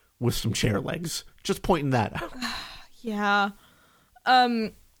cover with some chair legs. Just pointing that out. Yeah.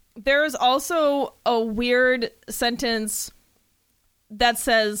 There's also a weird sentence that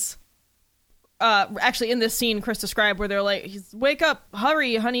says, actually in this scene Chris described, where they're like, wake up,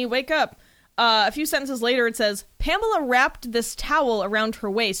 hurry, honey, wake up. A few sentences later it says, Pamela wrapped this towel around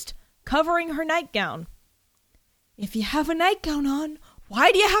her waist, covering her nightgown. If you have a nightgown on,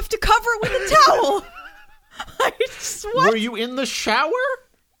 why do you have to cover it with a towel? Were you in the shower?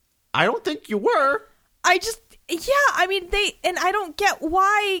 I don't think you were. I don't get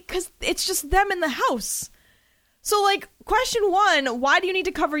why, because it's just them in the house. So, like, question one, why do you need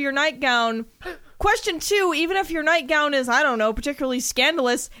to cover your nightgown? Question two, even if your nightgown is, I don't know, particularly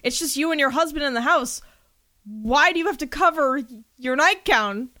scandalous, it's just you and your husband in the house. Why do you have to cover your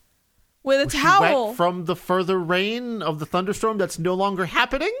nightgown with a towel? Wet from the further rain of the thunderstorm that's no longer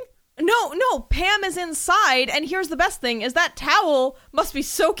happening? No, Pam is inside, and here's the best thing, is that towel must be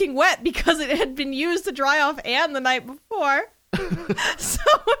soaking wet because it had been used to dry off Anne the night before. So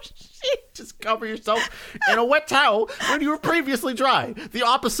she just cover yourself in a wet towel when you were previously dry. The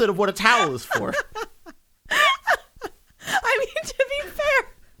opposite of what a towel is for. I mean, to be fair,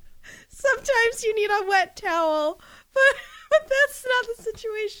 sometimes you need a wet towel, but that's not the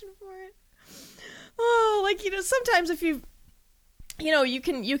situation for it. Oh, like, sometimes if you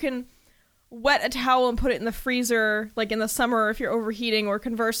can wet a towel and put it in the freezer, like in the summer if you're overheating, or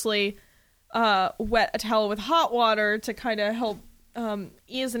conversely, wet a towel with hot water to kind of help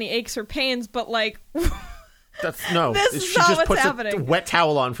ease any aches or pains, but like this is she not just what's puts happening. A wet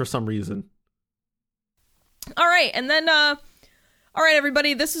towel on for some reason. All right, and then all right,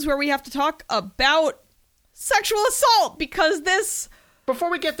 everybody, this is where we have to talk about sexual assault, because this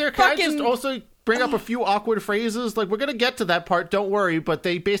before we get there, can I just also bring up a few awkward phrases? Like, we're gonna get to that part, don't worry, but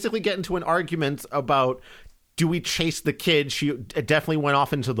they basically get into an argument about do we chase the kid? She definitely went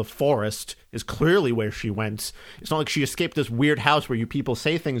off into the forest, is clearly where she went. It's not like she escaped this weird house where you people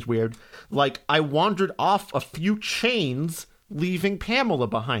say things weird. Like, I wandered off a few chains, leaving Pamela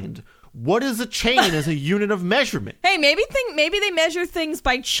behind. What is a chain as a unit of measurement? Hey, maybe they measure things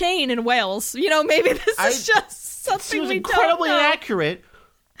by chain in Wales. You know, maybe this is just something we don't know. Incredibly inaccurate.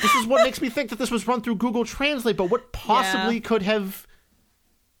 This is what makes me think that this was run through Google Translate, but what possibly could have...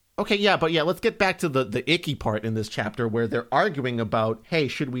 Okay, let's get back to the icky part in this chapter where they're arguing about, hey,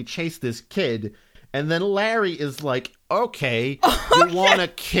 should we chase this kid? And then Larry is like, okay, you want a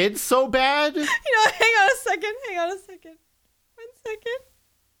kid so bad? Hang on a second. 1 second.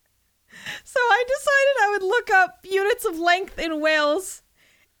 So I decided I would look up units of length in Wales,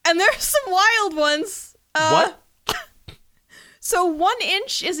 and there's some wild ones. What? So 1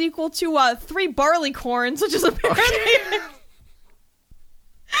 inch is equal to 3 barley corns, which is apparently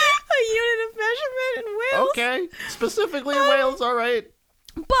a unit of measurement in Wales. Okay, specifically in Wales, all right.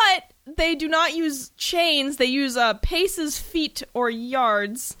 But they do not use chains. They use paces, feet, or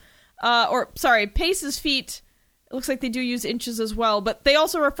yards. Paces, feet. It looks like they do use inches as well, but they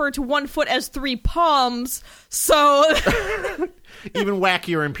also refer to 1 foot as 3 palms. So even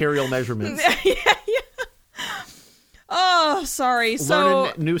wackier imperial measurements. yeah. Oh, sorry. So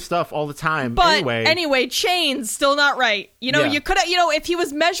learning new stuff all the time. But anyway, chains still not right. You know, Yeah. you could have. You know, if he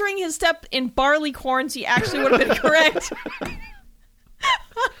was measuring his step in barley corns, he actually would have been correct.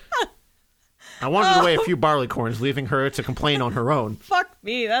 I wandered away a few barley corns, leaving her to complain on her own. Fuck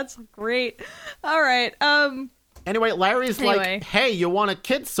me, that's great. All right. Anyway, Larry's like, hey, you want a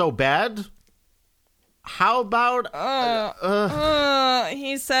kid so bad? How about...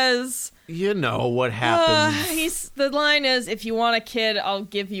 he says... You know what happens. The line is, if you want a kid, I'll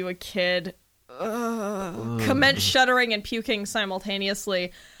give you a kid. Commence shuddering and puking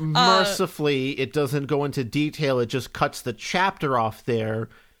simultaneously. Mercifully, it doesn't go into detail. It just cuts the chapter off there.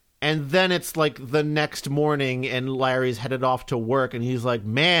 And then it's like the next morning and Larry's headed off to work and he's like,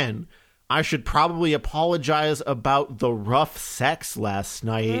 man, I should probably apologize about the rough sex last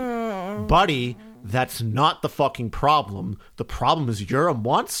night. Buddy, that's not the fucking problem. The problem is you're a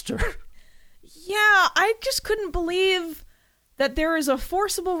monster. Yeah, I just couldn't believe that there is a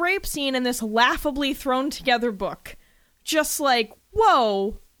forcible rape scene in this laughably thrown together book. Just like,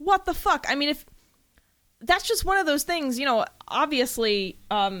 whoa, what the fuck? I mean, if that's just one of those things, you know, obviously,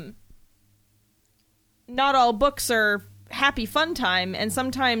 not all books are happy fun time, and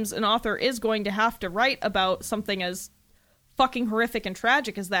sometimes an author is going to have to write about something as fucking horrific and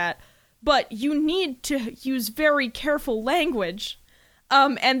tragic as that, but you need to use very careful language.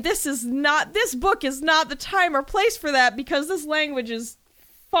 And this book is not the time or place for that, because this language is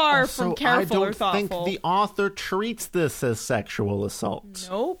far from careful or thoughtful. I don't think the author treats this as sexual assault.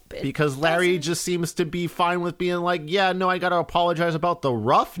 Nope. Because Larry just seems to be fine with being like, yeah, no, I gotta apologize about the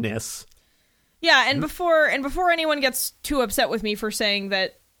roughness. Yeah, and before anyone gets too upset with me for saying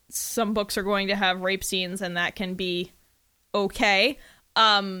that some books are going to have rape scenes and that can be okay,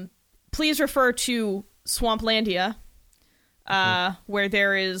 please refer to Swamplandia, where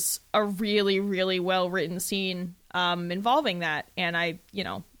there is a really, really well-written scene involving that. And I, you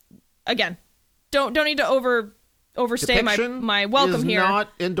know, again, don't need to overstay my welcome here. Not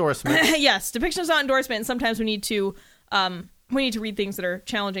endorsement. Yes, depiction is not endorsement, and sometimes we need to read things that are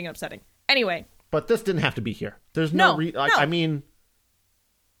challenging and upsetting. Anyway. But this didn't have to be here. There's no I mean,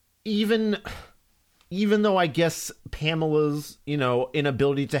 even though I guess Pamela's, you know,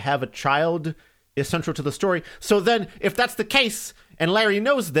 inability to have a child is central to the story. So then, if that's the case, and Larry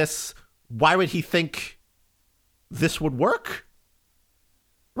knows this, why would he think this would work?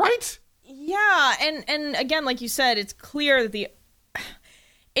 Right? Yeah, and again, like you said, it's clear that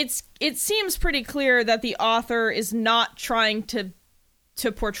it seems pretty clear that the author is not trying to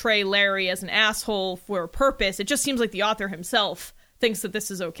portray Larry as an asshole for a purpose. It just seems like the author himself thinks that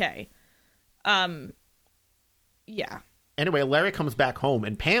this is okay. Yeah. Anyway, Larry comes back home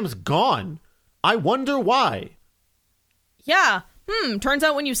and Pam's gone. I wonder why. Yeah. Turns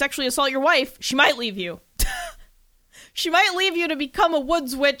out when you sexually assault your wife, she might leave you. She might leave you to become a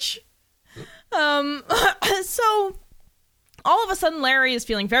woods witch. So all of a sudden Larry is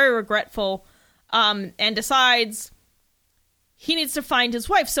feeling very regretful, and decides he needs to find his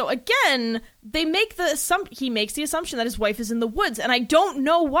wife. So again, he makes the assumption that his wife is in the woods, and I don't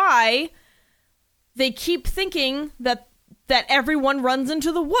know why they keep thinking that everyone runs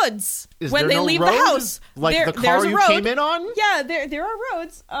into the woods when they leave the house. Like the car you came in on? Yeah, there are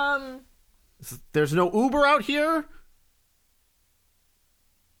roads. There's no Uber out here?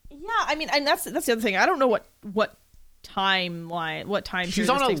 Yeah, I mean, and that's the other thing. I don't know what timeline, what time she's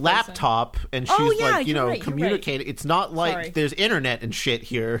period on this a takes place in. laptop and she's Oh, yeah, like, you're right, you're communicating. It's not like Sorry. there's internet and shit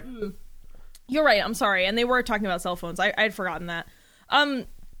here. You're right. I'm sorry. And they were talking about cell phones. I had forgotten that.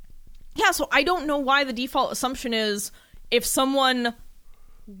 Yeah. So I don't know why the default assumption is if someone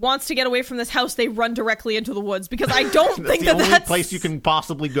wants to get away from this house, they run directly into the woods, because I don't think the only that's place you can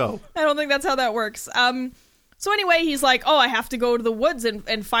possibly go. I don't think that's how that works. So anyway, he's like, oh, I have to go to the woods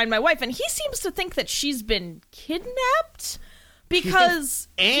and find my wife. And he seems to think that she's been kidnapped because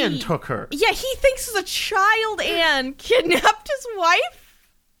Anne took her. Yeah, he thinks as a child Anne kidnapped his wife.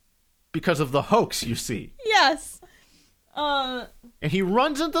 Because of the hoax, you see. Yes. And he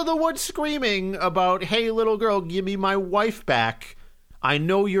runs into the woods screaming about, hey, little girl, give me my wife back. I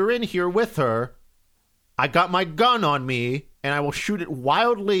know you're in here with her. I got my gun on me, and I will shoot it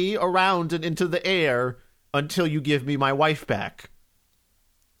wildly around and into the air until you give me my wife back.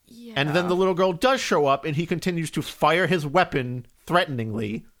 Yeah. And then the little girl does show up, and he continues to fire his weapon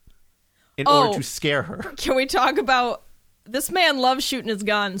threateningly in order to scare her. Can we talk about... This man loves shooting his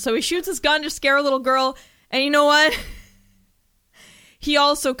gun. So he shoots his gun to scare a little girl, and you know what? He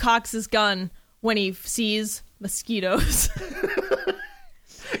also cocks his gun when he sees mosquitoes.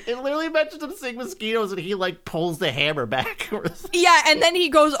 It literally mentions him seeing mosquitoes, and he, like, pulls the hammer back. Yeah, and then he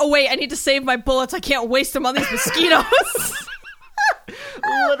goes, oh wait, I need to save my bullets. I can't waste them on these mosquitoes.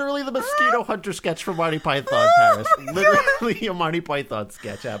 Literally the mosquito hunter sketch from Monty Python, Paris. Literally a Monty Python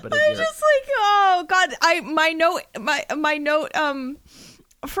sketch happening I'm here. just like, oh god. My note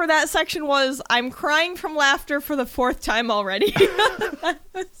for that section was, I'm crying from laughter for the 4th time already.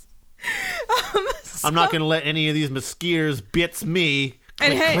 I'm not going to let any of these mosquitoes bits me.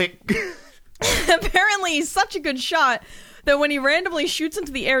 And Click, hey- click. Apparently he's such a good shot that when he randomly shoots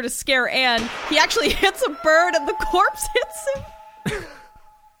into the air to scare Anne, he actually hits a bird and the corpse hits him.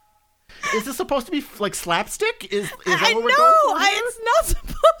 Is this supposed to be like slapstick? Is that I what we're know going for here? it's not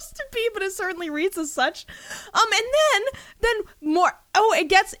supposed to be, but it certainly reads as such. And then more. Oh,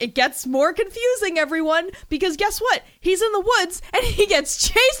 it gets more confusing, everyone, because guess what? He's in the woods and he gets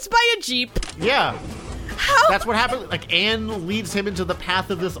chased by a jeep. Yeah. How? That's what happened. Like, Anne leads him into the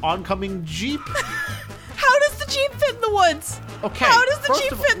path of this oncoming jeep. How does the jeep fit in the woods? Okay. How does the first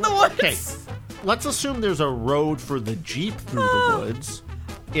jeep of fit in the all- woods? Okay. Let's assume there's a road for the jeep through the woods.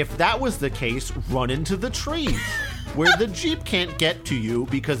 If that was the case, run into the trees, where the jeep can't get to you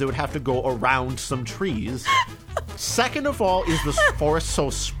because it would have to go around some trees. Second of all, is the forest so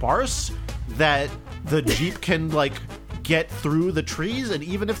sparse that the jeep can, like, get through the trees? And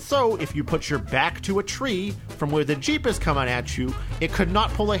even if so, if you put your back to a tree from where the jeep is coming at you, it could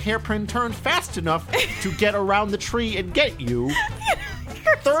not pull a hairpin turn fast enough to get around the tree and get you.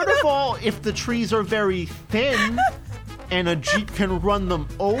 Third of all, if the trees are very thin and a jeep can run them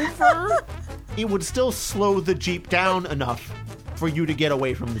over, it would still slow the jeep down enough for you to get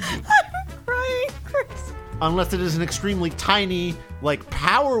away from the jeep. I'm crying, Chris. Unless it is an extremely tiny, like,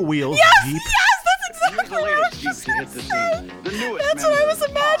 Power Wheels jeep. Yes, that's Here's exactly the what I was latest just jeep to gonna hit the say. scene. The newest That's what I member was of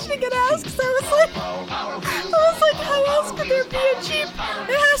the imagining it as, because I was like, how else could there be a jeep?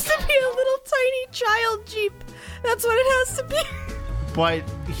 It has to be a little tiny child jeep. That's what it has to be. But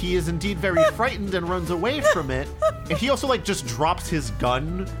he is indeed very frightened and runs away from it. And he also, like, just drops his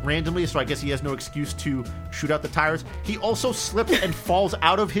gun randomly, so I guess he has no excuse to shoot out the tires. He also slips and falls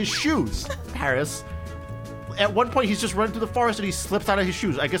out of his shoes, Paris. At one point, he's just running through the forest and he slips out of his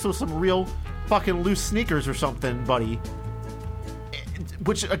shoes. I guess it was some real fucking loose sneakers or something, buddy.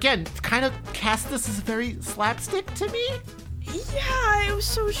 Which, again, kind of cast this as very slapstick to me. Yeah, it was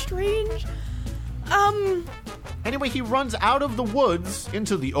so strange. Anyway, he runs out of the woods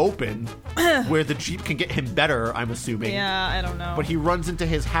into the open, where the jeep can get him better, I'm assuming. Yeah, I don't know. But he runs into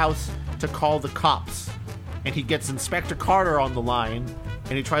his house to call the cops. And he gets Inspector Carter on the line,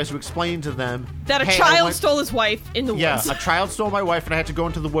 and he tries to explain to them that a "Hey, child stole his wife in the Yeah, woods. a child stole my wife, and I had to go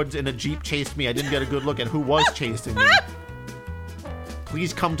into the woods, and a jeep chased me. I didn't get a good look at who was chasing me.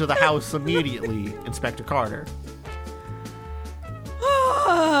 Please come to the house immediately, Inspector Carter.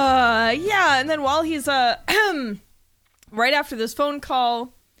 Yeah, and then while he's right after this phone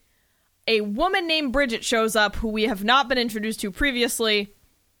call, a woman named Bridget shows up who we have not been introduced to previously.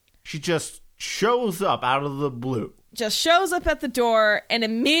 She just shows up out of the blue. Just shows up at the door and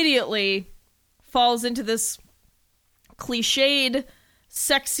immediately falls into this cliched,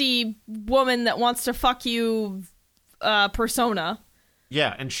 sexy woman that wants to fuck you persona.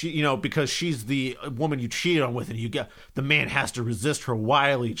 Yeah, and she, you know, because she's the woman you cheated on with, and the man has to resist her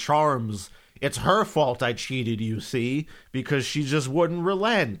wily charms It's her fault I cheated, you see, because she just wouldn't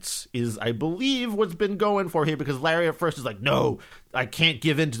relent, is, I believe, what's been going for here, because Larry at first is like, no, I can't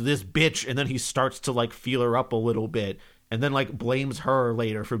give in to this bitch, and then he starts to, like, feel her up a little bit, and then, like, blames her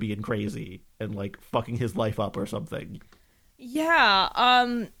later for being crazy and, like, fucking his life up or something. Yeah,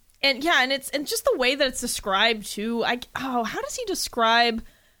 and just the way that it's described, too, how does he describe...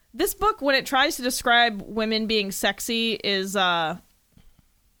 This book, when it tries to describe women being sexy, is, they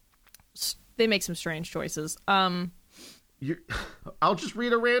make some strange choices. I'll just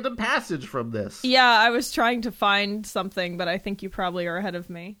read a random passage from this. Yeah, I was trying to find something, but I think you probably are ahead of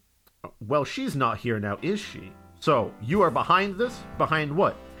me. Well, she's not here now, is she? So, you are behind this? Behind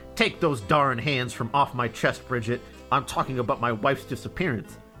what? Take those darn hands from off my chest, Bridget. I'm talking about my wife's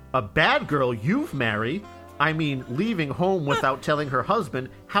disappearance. A bad girl you've married? I mean, leaving home without telling her husband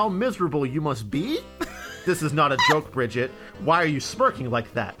how miserable you must be? This is not a joke, Bridget. Why are you smirking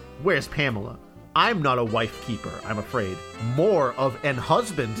like that? Where's Pamela? I'm not a wife keeper, I'm afraid. More of an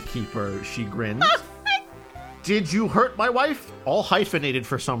husband keeper, she grins. Did you hurt my wife? All hyphenated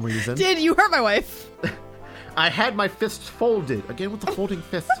for some reason. Did you hurt my wife? I had my fists folded. Again with the folding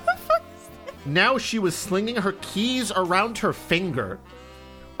fists. Now she was slinging her keys around her finger.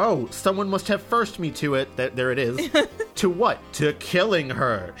 Oh, someone must have forced me to it. There it is. To what? To killing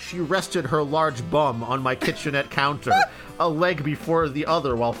her. She rested her large bum on my kitchenette counter, a leg before the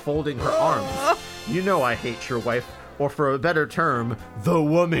other while folding her arms. You know I hate your wife, or for a better term, the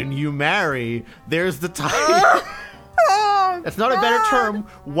woman you marry. There's the title. It's not a better term.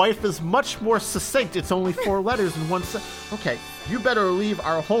 Wife is much more succinct. It's only 4 letters in one sentence. Okay, you better leave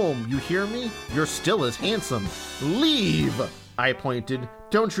our home. You hear me? You're still as handsome. Leave! I pointed.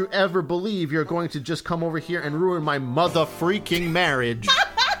 Don't you ever believe you're going to just come over here and ruin my mother-freaking marriage.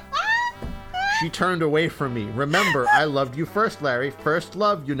 She turned away from me. Remember, I loved you first, Larry. First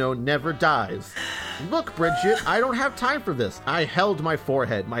love, you know, never dies. Look, Bridget, I don't have time for this. I held my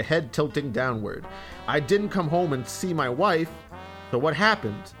forehead, my head tilting downward. I didn't come home and see my wife. So what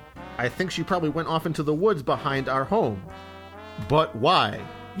happened? I think she probably went off into the woods behind our home. But why?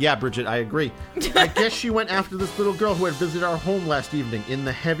 Yeah, Bridget, I agree. I guess she went after this little girl who had visited our home last evening in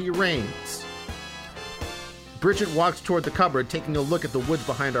the heavy rains. Bridget walked toward the cupboard, taking a look at the woods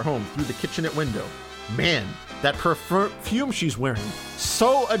behind our home through the kitchenette window. Man, that perfume she's wearing.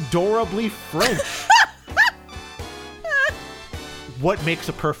 So adorably French. What makes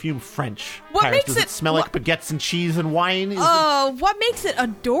a perfume French? What Paris? makes Does it it smell like baguettes and cheese and wine? What makes it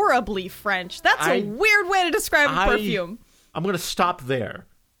adorably French? That's a weird way to describe a perfume. I'm going to stop there.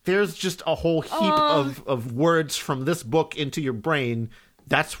 There's just a whole heap of words from this book into your brain.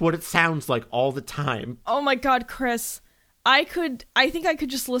 That's what it sounds like all the time. Oh my God, Chris. I think I could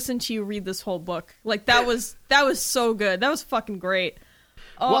just listen to you read this whole book. Like, that was so good. That was fucking great.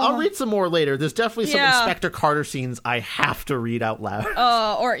 Well, I'll read some more later. There's definitely some Inspector Carter scenes I have to read out loud.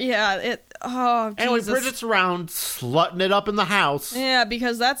 Anyway, Jesus. Bridget's around, slutting it up in the house. Yeah,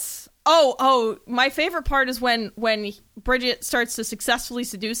 because that's... my favorite part is when Bridget starts to successfully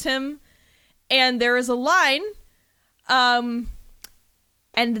seduce him, and there is a line, and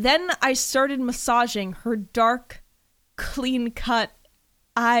then I started massaging her dark, clean-cut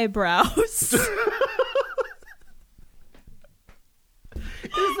eyebrows.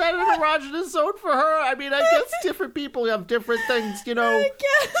 Is that an erogenous zone for her? I mean, I guess different people have different things, you know. I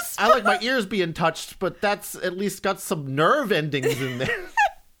guess. I like my ears being touched, but that's at least got some nerve endings in there.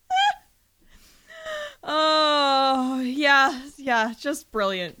 Oh, yeah, just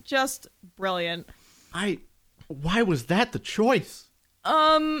brilliant. Just brilliant. Why was that the choice?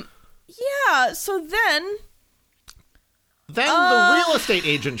 Yeah, so then the real estate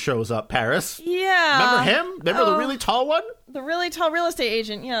agent shows up, Paris. Yeah. Remember him? Remember the really tall one? The really tall real estate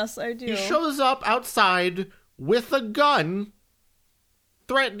agent, yes, I do. He shows up outside with a gun,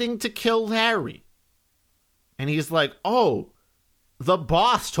 threatening to kill Harry. And he's like, oh, the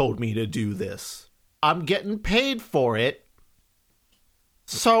boss told me to do this. I'm getting paid for it.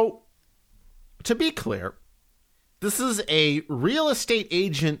 So, to be clear, this is a real estate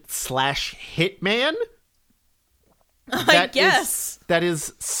agent / hitman. I guess. That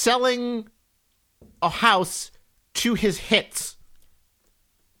is selling a house to his hits.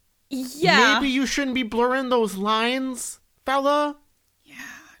 Yeah. Maybe you shouldn't be blurring those lines, fella. Yeah.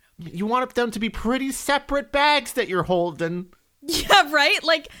 You want them to be pretty separate bags that you're holding. Yeah, right?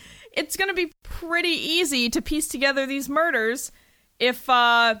 Like, it's going to be pretty easy to piece together these murders if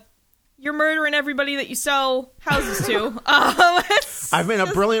you're murdering everybody that you sell houses to. I've made a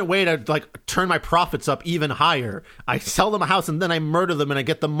brilliant way to, turn my profits up even higher. I sell them a house and then I murder them and I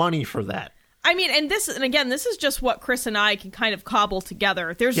get the money for that. I mean, and again, this is just what Chris and I can kind of cobble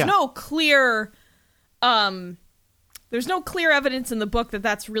together. There's no clear evidence in the book that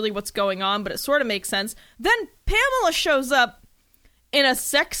that's really what's going on, but it sort of makes sense. Then Pamela shows up in a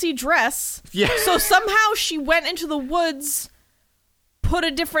sexy dress. Yeah. So somehow she went into the woods, put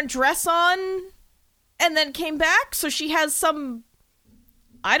a different dress on, and then came back. So she has some,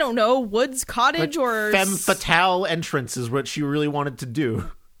 I don't know, woods cottage or femme fatale entrance is what she really wanted to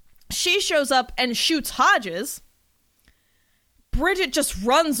do. She shows up and shoots Hodges. Bridget just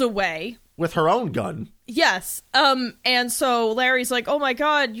runs away. With her own gun. Yes. And so Larry's like, oh my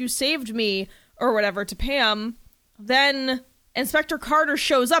God, you saved me, or whatever, to Pam. Then Inspector Carter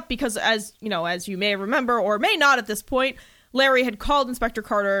shows up because, as you may remember, or may not at this point, Larry had called Inspector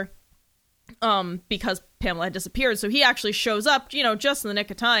Carter because Pamela had disappeared. So he actually shows up, just in the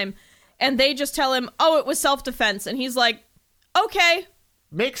nick of time. And they just tell him, oh, it was self-defense. And he's like, okay.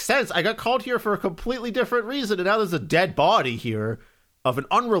 Makes sense. I got called here for a completely different reason, and now there's a dead body here of an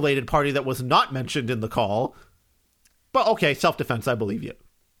unrelated party that was not mentioned in the call. But okay, self-defense, I believe you.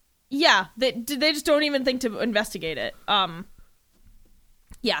 Yeah, they just don't even think to investigate it.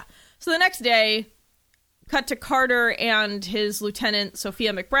 Yeah. So the next day, cut to Carter and his lieutenant,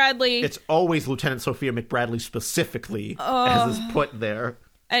 Sophia McBradley. It's always Lieutenant Sophia McBradley specifically, as is put there.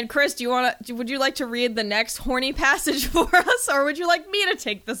 And Chris, would you like to read the next horny passage for us, or would you like me to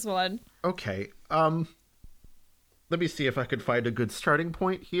take this one? Okay. Let me see if I could find a good starting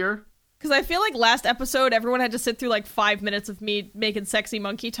point here. Because I feel like last episode, everyone had to sit through like 5 minutes of me making sexy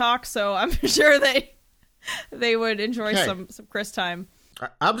monkey talk, so I'm sure they would enjoy some Chris time.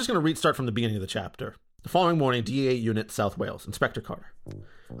 I'm just going to start from the beginning of the chapter. The following morning, DEA Unit, South Wales, Inspector Carter.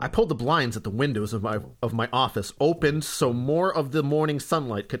 I pulled the blinds at the windows of my office opened so more of the morning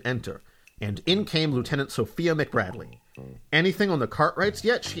sunlight could enter, and in came Lieutenant Sophia McBradley. Anything on the Cartwrights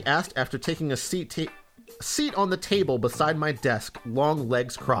yet? She asked after taking a seat on the table beside my desk, long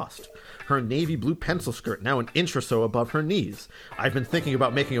legs crossed. Her navy blue pencil skirt now an inch or so above her knees. I've been thinking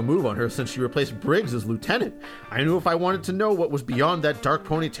about making a move on her since she replaced Briggs as lieutenant. I knew if I wanted to know what was beyond that dark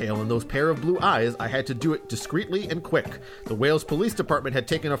ponytail and those pair of blue eyes, I had to do it discreetly and quick. The Wales Police Department had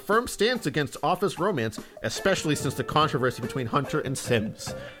taken a firm stance against office romance, especially since the controversy between Hunter and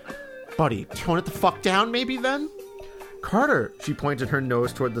Sims. Buddy, tone it the fuck down maybe then? Carter, she pointed her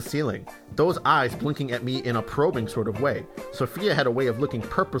nose toward the ceiling, those eyes blinking at me in a probing sort of way. Sophia had a way of looking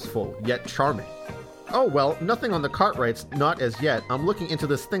purposeful, yet charming. Oh, well, nothing on the Cartwrights, not as yet. I'm looking into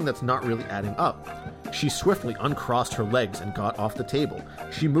this thing that's not really adding up. She swiftly uncrossed her legs and got off the table.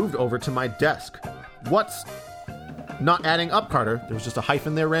 She moved over to my desk. What's not adding up, Carter? There was just a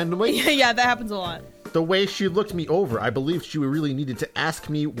hyphen there randomly? Yeah, that happens a lot. The way she looked me over, I believed she really needed to ask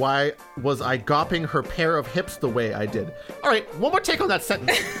me why was I gopping her pair of hips the way I did. All right, one more take on that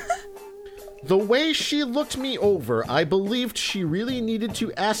sentence. The way she looked me over, I believed she really needed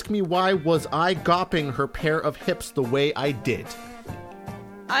to ask me why was I gopping her pair of hips the way I did.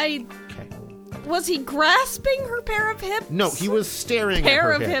 Okay. Was he grasping her pair of hips? No, he was staring at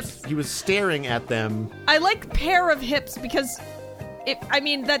her hips. He was staring at them. I like pair of hips because,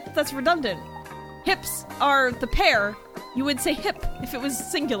 that's redundant. Hips are the pair. You would say hip if it was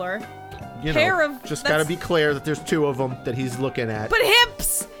singular. Just gotta be clear that there's two of them that he's looking at. But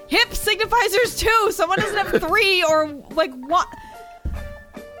hips signifies there's two. Someone doesn't have three or like what?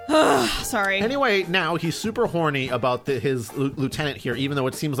 Sorry. Anyway, now he's super horny about his lieutenant here, even though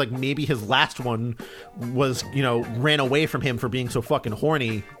it seems like maybe his last one was, ran away from him for being so fucking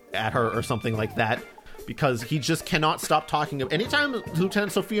horny at her or something like that. Because he just cannot stop talking. Anytime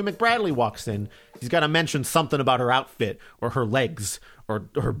Lieutenant Sophia McBradley walks in, he's got to mention something about her outfit or her legs or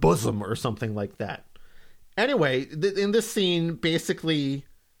her bosom or something like that. Anyway, in this scene, basically,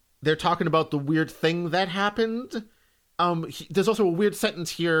 they're talking about the weird thing that happened. There's also a weird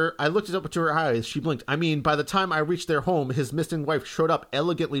sentence here. I looked it up to her eyes. She blinked. By the time I reached their home, his missing wife showed up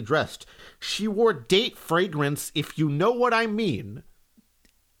elegantly dressed. She wore date fragrance, if you know what I mean.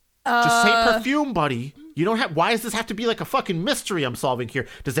 Just say perfume, buddy. You don't have. Why does this have to be like a fucking mystery I'm solving here?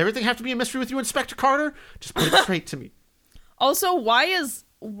 Does everything have to be a mystery with you, Inspector Carter? Just put it straight to me. Also, why is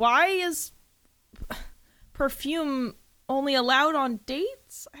perfume only allowed on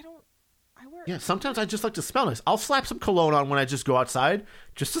dates? Yeah, sometimes I just like to smell nice. I'll slap some cologne on when I just go outside,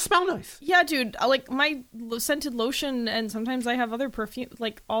 just to smell nice. Yeah, dude. I like my scented lotion, and sometimes I have other perfume,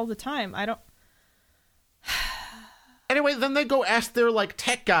 like all the time. I don't. Anyway, then they go ask their,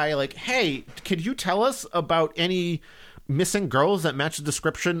 tech guy, hey, could you tell us about any missing girls that match the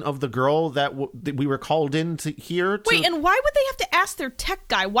description of the girl that we were called in to here. Wait, and why would they have to ask their tech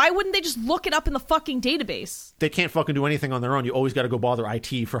guy? Why wouldn't they just look it up in the fucking database? They can't fucking do anything on their own. You always got to go bother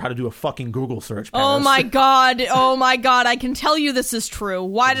IT for how to do a fucking Google search. Paris. Oh my god, I can tell you this is true.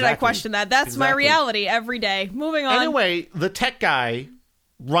 Why did I question that? That's my reality every day. Moving on. Anyway, the tech guy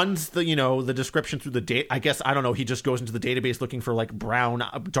runs the description through the data. I guess, I don't know, he just goes into the database looking for like brown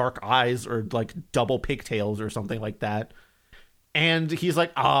dark eyes or like double pigtails or something like that. And he's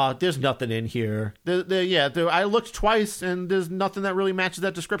like, there's nothing in here. I looked twice and there's nothing that really matches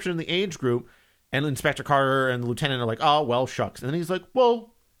that description in the age group. And Inspector Carter and the lieutenant are like, oh, well, shucks. And then he's like,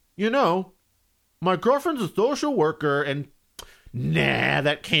 well, my girlfriend's a social worker and nah,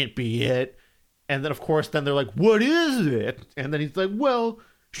 that can't be it. And then, of course, they're like, what is it? And then he's like, well,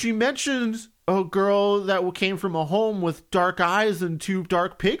 she mentions a girl that came from a home with dark eyes and 2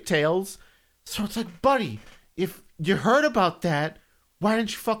 dark pigtails. So it's like, buddy, if you heard about that, why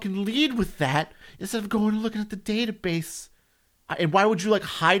didn't you fucking lead with that instead of going and looking at the database? And why would you like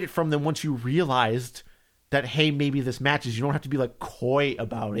hide it from them once you realized that, hey, maybe this matches? You don't have to be like coy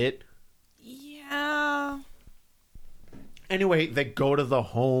about it. Yeah. Anyway, they go to the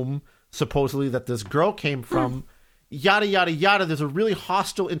home supposedly that this girl came from. Yada, yada, yada. There's a really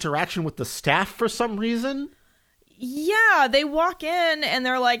hostile interaction with the staff for some reason. Yeah, they walk in and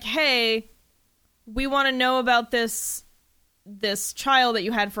they're like, hey, we want to know about this child that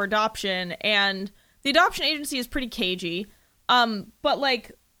you had for adoption. And the adoption agency is pretty cagey. But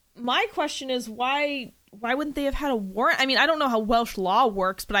like, my question is why wouldn't they have had a warrant? I mean, I don't know how Welsh law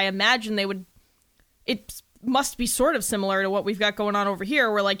works, but I imagine they would. It must be sort of similar to what we've got going on over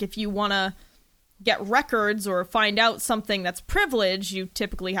here, where like if you want to get records or find out something that's privileged, you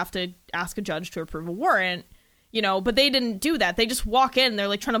typically have to ask a judge to approve a warrant, but they didn't do that. They just walk in, they're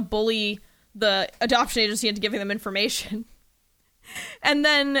like trying to bully the adoption agency into giving them information. And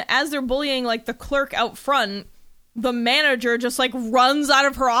then as they're bullying like the clerk out front, the manager just like runs out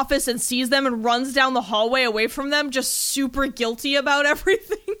of her office and sees them and runs down the hallway away from them, just super guilty about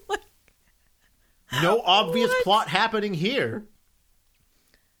everything. Like, no obvious plot happening here.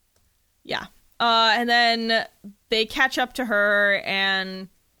 Yeah. And then they catch up to her and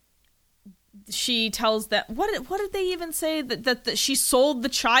she tells that what did they even say that she sold the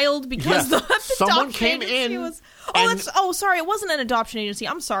child because the someone came in was sorry, it wasn't an adoption agency.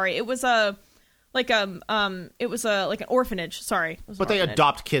 I'm sorry. It was like an orphanage. Sorry. But they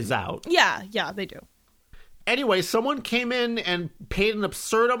adopt kids out. Yeah, they do. Anyway, someone came in and paid an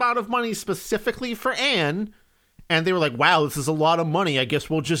absurd amount of money specifically for Anne. And they were like, wow, this is a lot of money. I guess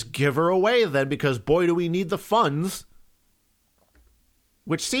we'll just give her away then because, boy, do we need the funds.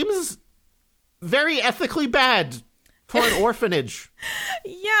 Which seems very ethically bad for an orphanage.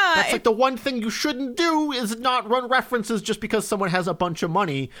 Yeah. That's like the one thing you shouldn't do is not run references just because someone has a bunch of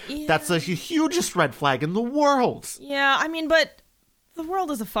money. Yeah. That's the hugest red flag in the world. Yeah, I mean, but the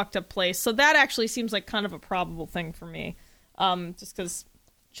world is a fucked up place. So that actually seems like kind of a probable thing for me. Just because,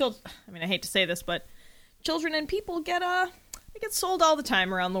 I hate to say this, but children and people get sold all the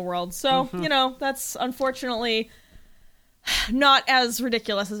time around the world. So, that's unfortunately not as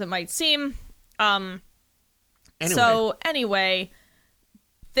ridiculous as it might seem. So anyway,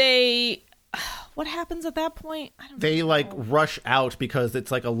 what happens at that point? I don't know. Rush out because it's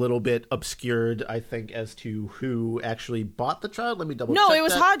like a little bit obscured, I think, as to who actually bought the child. Let me double check. No, it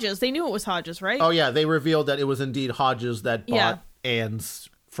was Hodges. They knew it was Hodges, right? Oh yeah, they revealed that it was indeed Hodges that bought Anne's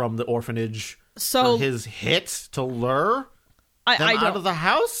from the orphanage. So for his hit to lure them out of the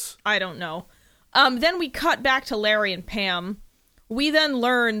house? I don't know. Then we cut back to Larry and Pam. We then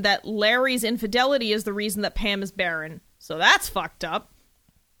learn that Larry's infidelity is the reason that Pam is barren. So that's fucked up.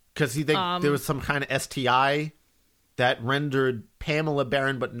 Because there was some kind of STI that rendered Pamela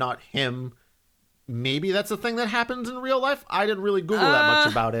barren, but not him. Maybe that's a thing that happens in real life. I didn't really Google that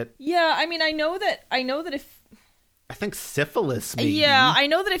much about it. Yeah, I mean, I know that if I think syphilis, maybe. Yeah, I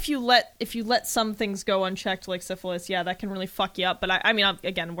know that if you let some things go unchecked, like syphilis, yeah, that can really fuck you up. But I mean,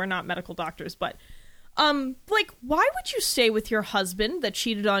 again, we're not medical doctors, but why would you stay with your husband that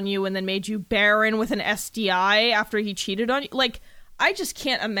cheated on you and then made you barren with an STI after he cheated on you? Like, I just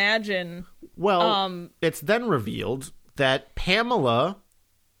can't imagine. Well, it's then revealed that Pamela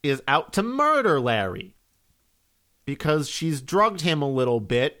is out to murder Larry because she's drugged him a little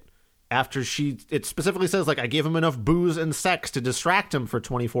bit after it specifically says, like, I gave him enough booze and sex to distract him for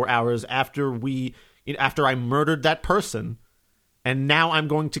 24 hours after I murdered that person. And now I'm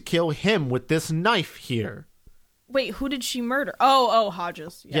going to kill him with this knife here. Wait, who did she murder? Oh,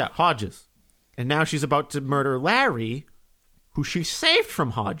 Hodges. Yeah, Hodges. And now she's about to murder Larry, who she saved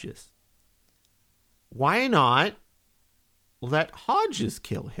from Hodges. Why not let Hodges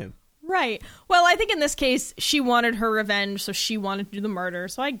kill him. Right. Well, I think in this case, she wanted her revenge, so she wanted to do the murder,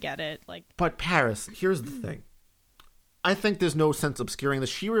 so I get it. But Paris, here's the thing. I think there's no sense obscuring this.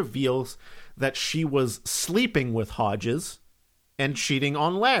 She reveals that she was sleeping with Hodges and cheating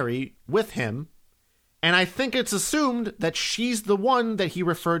on Larry with him. And I think it's assumed that she's the one that he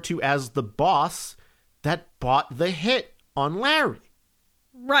referred to as the boss that bought the hit on Larry.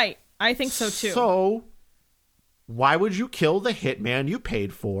 Right. I think so, too. So, why would you kill the hitman you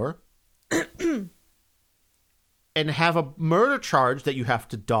paid for and have a murder charge that you have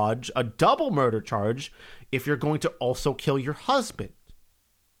to dodge, a double murder charge, if you're going to also kill your husband?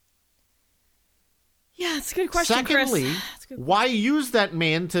 Yeah, it's a good question, Secondly, Chris. why use that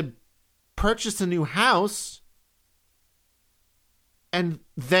man to purchase a new house and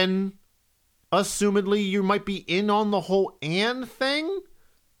then, assumedly, you might be in on the whole Anne thing?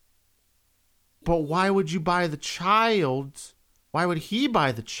 But why would you buy the child? Why would he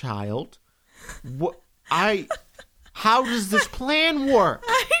buy the child? How does this plan work?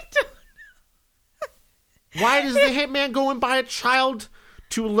 I don't know. Why does the hitman go and buy a child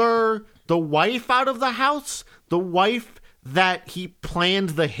to lure the wife out of the house? The wife that he planned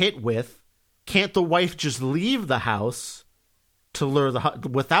the hit with? Can't the wife just leave the house to lure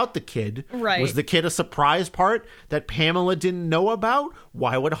without the kid? Right. Was the kid a surprise part that Pamela didn't know about?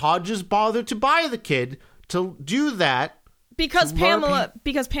 Why would Hodges bother to buy the kid to do that? Because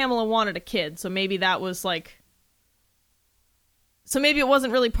Pamela wanted a kid, so maybe that was so maybe it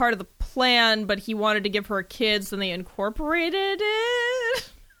wasn't really part of the plan, but he wanted to give her a kid, so they incorporated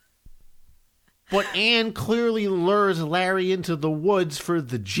it. But Anne clearly lures Larry into the woods for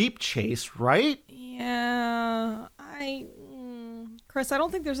the Jeep chase, right? Yeah, Chris, I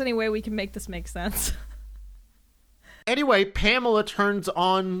don't think there's any way we can make this make sense. Anyway, Pamela turns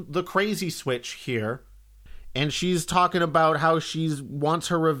on the crazy switch here, and she's talking about how she wants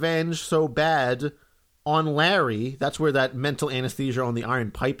her revenge so bad on Larry. That's where that mental anesthesia on the iron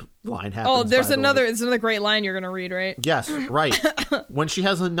pipeline happens. Oh, there's another great line you're going to read, right? Yes, right. When she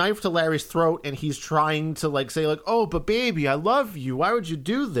has a knife to Larry's throat and he's trying to say oh, but baby, I love you. Why would you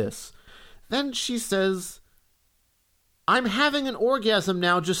do this? Then she says, I'm having an orgasm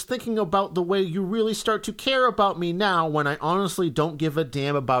now just thinking about the way you really start to care about me now when I honestly don't give a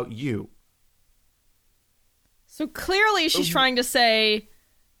damn about you. So clearly she's trying to say,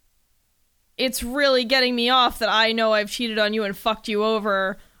 it's really getting me off that I know I've cheated on you and fucked you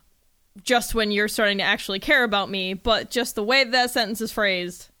over just when you're starting to actually care about me, but just the way that sentence is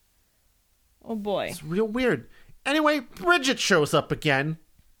phrased. Oh boy. It's real weird. Anyway, Bridget shows up again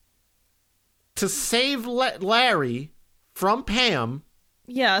to save Larry from Pam.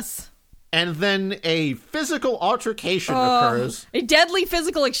 Yes. And then a physical altercation occurs. A deadly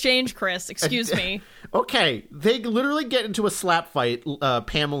physical exchange, Chris. Excuse me. Okay, they literally get into a slap fight,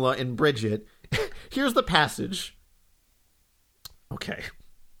 Pamela and Bridget. Here's the passage. Okay.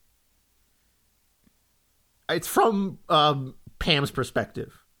 It's from Pam's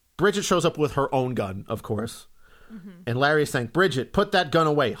perspective. Bridget shows up with her own gun, of course. Mm-hmm. And Larry is saying, Bridget, put that gun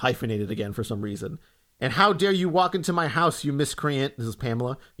away. Hyphenated again for some reason. And how dare you walk into my house, you miscreant. This is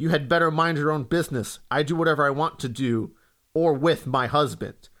Pamela. You had better mind your own business. I do whatever I want to do, or with my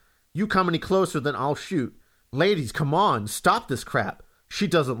husband. You come any closer, then I'll shoot. Ladies, come on, stop this crap. She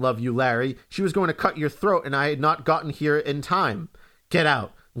doesn't love you, Larry. She was going to cut your throat, and I had not gotten here in time. Get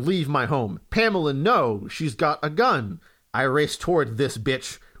out. Leave my home. Pamela, no, she's got a gun. I race toward this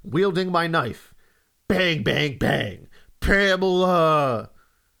bitch, wielding my knife. Bang, bang, bang. Pamela!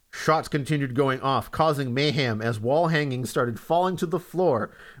 Shots continued going off, causing mayhem as wall hangings started falling to the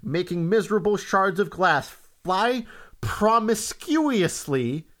floor, making miserable shards of glass fly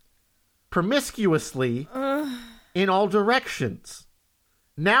promiscuously in all directions.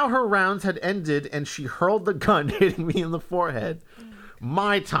 Now her rounds had ended and she hurled the gun, hitting me in the forehead.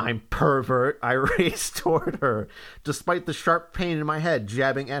 My time, pervert. I raced toward her, despite the sharp pain in my head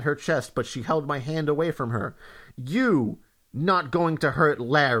jabbing at her chest, but she held my hand away from her. You not going to hurt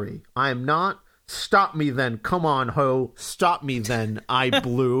Larry. I'm not. Stop me then. Come on, ho. Stop me then. I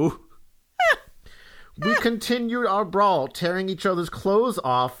blew. We continued our brawl, tearing each other's clothes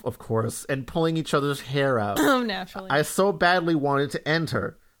off, of course, and pulling each other's hair out. Oh, naturally. I so badly wanted to end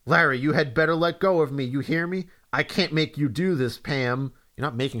her. Larry, you had better let go of me. You hear me? I can't make you do this, Pam. You're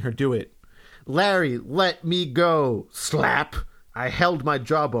not making her do it. Larry, let me go. Slap. I held my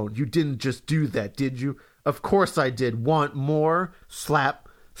jawbone. You didn't just do that, did you? Of course I did. Want more? Slap,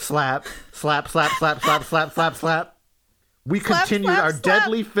 slap, slap, slap, slap, slap, slap, slap, slap. We continued our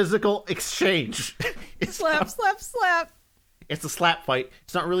deadly physical exchange. Slap, slap, slap. It's a slap fight.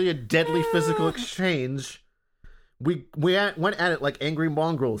 It's not really a deadly physical exchange. We went at it like angry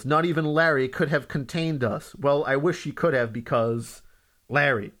mongrels. Not even Larry could have contained us. Well, I wish he could have because...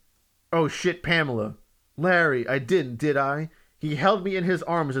 Larry. Oh shit, Pamela. Larry, I didn't, did I? He held me in his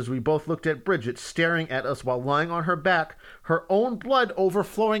arms as we both looked at Bridget staring at us while lying on her back, her own blood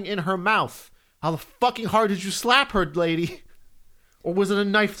overflowing in her mouth. How the fucking hard did you slap her, lady? Or was it a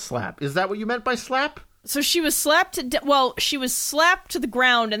knife slap? Is that what you meant by slap? So she was slapped she was slapped to the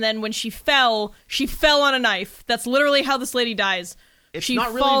ground, and then when she fell on a knife. That's literally how this lady dies. She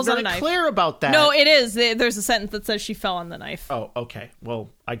not really very clear about that. No, it is. There's a sentence that says she fell on the knife. Oh, okay. Well,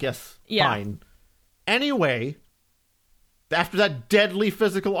 I guess fine. Anyway, after that deadly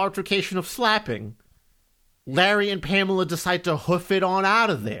physical altercation of slapping, Larry and Pamela decide to hoof it on out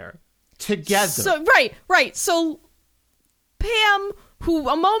of there together. So right. So Pam, who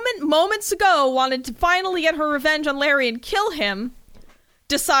moments ago wanted to finally get her revenge on Larry and kill him,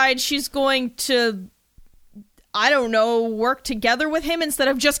 decides she's going to, I don't know, work together with him instead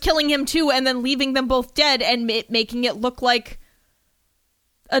of just killing him too and then leaving them both dead and making it look like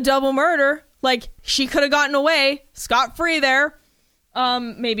a double murder. Like, she could have gotten away scot-free there.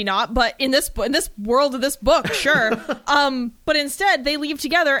 Maybe not, but in this world of this book, sure. But instead, they leave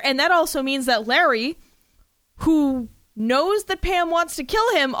together, and that also means that Larry, who knows that Pam wants to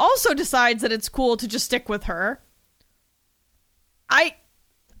kill him, also decides that it's cool to just stick with her. I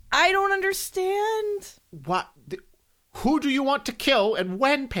don't understand. What? Who do you want to kill and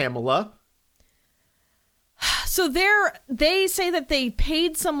when, Pamela? So they say that they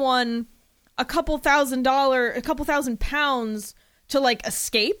paid someone a couple thousand pounds to like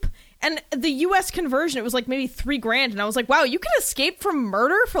escape, and the US conversion, it was like maybe $3,000, and I was like, wow, you can escape from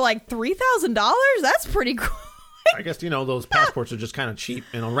murder for like $3,000? That's pretty cool. I guess, those passports are just kind of cheap,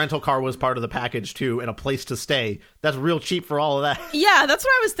 and a rental car was part of the package too, and a place to stay. That's real cheap for all of that. Yeah, that's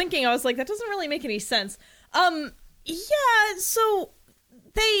what I was thinking. I was like, that doesn't really make any sense. Yeah, so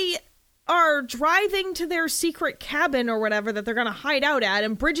they are driving to their secret cabin or whatever that they're going to hide out at,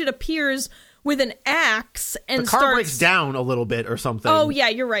 and Bridget appears with an axe and the car breaks down a little bit or something. Oh, yeah,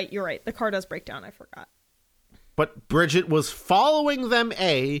 you're right. The car does break down. I forgot. But Bridget was following them,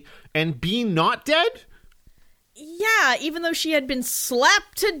 and B not dead? Yeah, even though she had been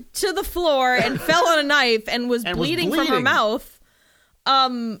slapped to the floor and fell on a knife and was bleeding from her mouth.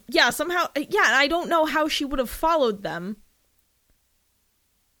 Somehow, I don't know how she would have followed them.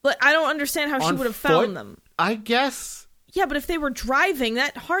 But I don't understand how she would have found them. I guess. Yeah, but if they were driving,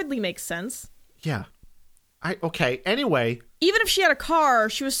 that hardly makes sense. Yeah. Okay, anyway. Even if she had a car,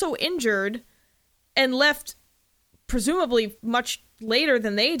 she was so injured and left presumably much later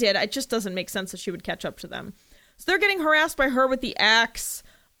than they did, it just doesn't make sense that she would catch up to them. So they're getting harassed by her with the axe.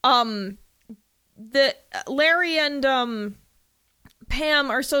 Larry and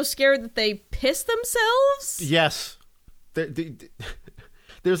Pam are so scared that they piss themselves? Yes.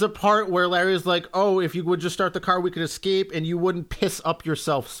 There's a part where Larry's like, oh, if you would just start the car, we could escape, and you wouldn't piss up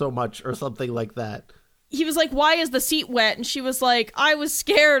yourself so much, or something like that. He was like, why is the seat wet? And she was like, I was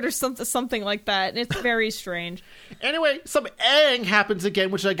scared, or something like that. And it's very strange. Anyway, some "ing" happens again,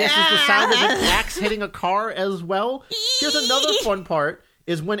 which I guess is the sound of an axe hitting a car as well. Here's another fun part,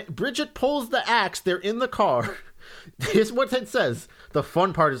 is when Bridget pulls the axe, they're in the car. Here's what it says. The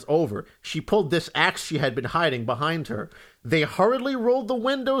fun part is over. She pulled this axe she had been hiding behind her. They hurriedly rolled the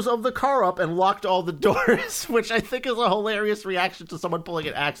windows of the car up and locked all the doors, which I think is a hilarious reaction to someone pulling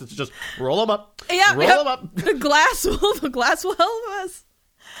an axe. It's just roll them up. Yeah, roll them up. The glass will help us.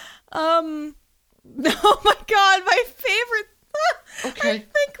 Oh my God, my favorite. Okay.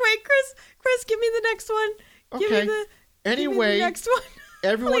 Wait, Chris, give me the next one. Okay. Give me the next one.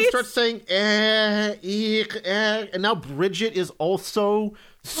 Everyone Please. starts saying, and now Bridget is also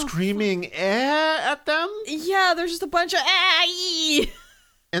screaming, at them? Yeah, there's just a bunch of,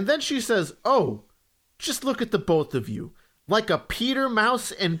 And then she says, oh, just look at the both of you. Like a Peter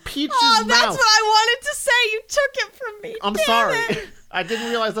Mouse and Peach's Mouse. Oh, that's mouse. what I wanted to say. You took it from me. I'm Damn sorry. it. I didn't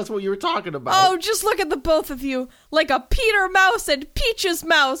realize that's what you were talking about. Oh, just look at the both of you. Like a Peter Mouse and Peach's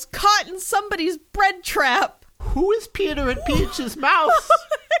mouse caught in somebody's bread trap. Who is Peter and Peach's mouse?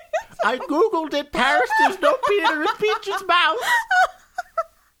 I googled it, Paris. There's no Peter and Peach's mouse.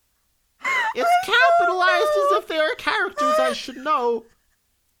 It's capitalized as if they are characters I should know.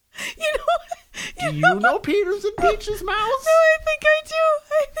 Do you know Peter's and Peach's mouse? No, I think I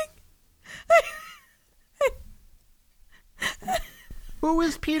do. Who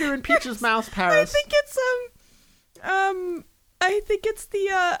is Peter and Peach's mouse, Paris?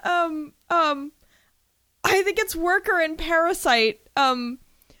 I think it's Worker and Parasite, the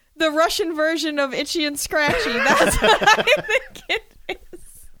Russian version of Itchy and Scratchy. That's what I think it is.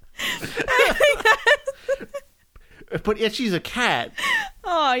 But Itchy's a cat.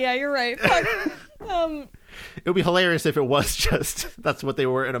 Oh, yeah, you're right. Fuck. It would be hilarious if it was just that's what they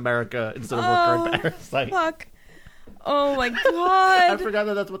were in America instead of what Gerd Paris. Like, Fuck. Oh, my I God. forgot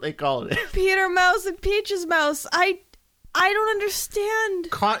that that's what they called it. Peter Mouse and Peach's Mouse. I don't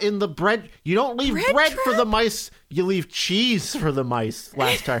understand. Caught in the bread. You don't leave Bread bread for trap? the mice. You leave cheese for the mice,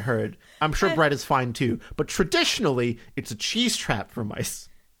 last I heard. I'm sure bread is fine too. But traditionally, it's a cheese trap for mice.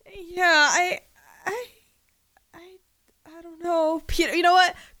 Yeah, I don't know. Peter, you know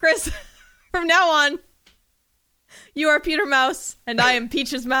what, Chris? From now on, you are Peter Mouse, and I am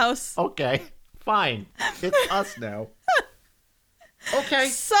Peach's Mouse. Okay, fine. It's us now. Okay.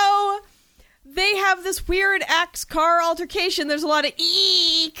 So they have this weird axe car altercation. There's a lot of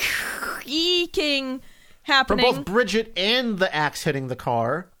eeking From happening. both Bridget and the axe hitting the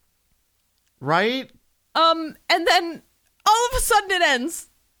car. Right? And then all of a sudden it ends.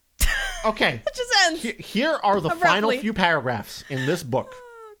 Okay. It just ends. Here are the Abruptly. final few paragraphs in this book.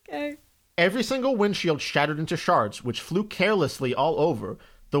 Okay. Every single windshield shattered into shards, which flew carelessly all over.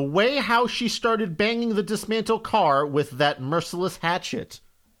 The way how she started banging the dismantled car with that merciless hatchet.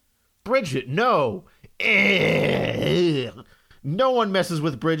 Bridget, no. No one messes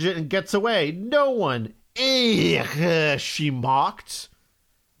with Bridget and gets away. No one. She mocked.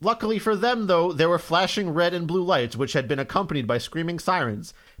 Luckily for them, though, there were flashing red and blue lights, which had been accompanied by screaming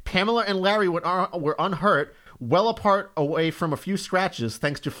sirens. Pamela and Larry were unhurt, well apart away from a few scratches,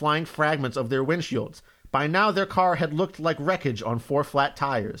 thanks to flying fragments of their windshields. By now, their car had looked like wreckage on 4 flat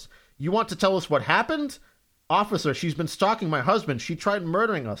tires. You want to tell us what happened? Officer, she's been stalking my husband. She tried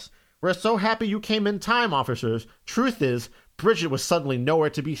murdering us. We're so happy you came in time, officers. Truth is, Bridget was suddenly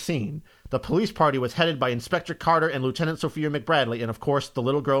nowhere to be seen. The police party was headed by Inspector Carter and Lieutenant Sophia McBradley, and of course, the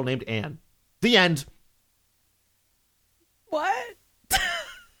little girl named Anne. The end. What?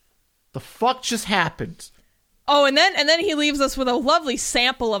 The fuck just happened? Oh, and then he leaves us with a lovely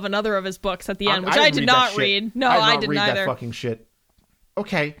sample of another of his books at the end, which I did not read. No, I didn't read either. that fucking shit.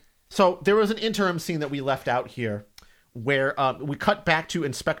 Okay, so there was an interim scene that we left out here where we cut back to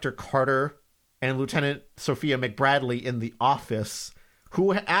Inspector Carter and Lieutenant Sophia McBradley in the office,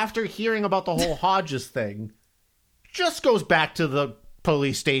 who, after hearing about the whole Hodges thing, just goes back to the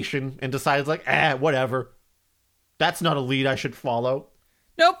police station and decides, like, whatever. That's not a lead I should follow.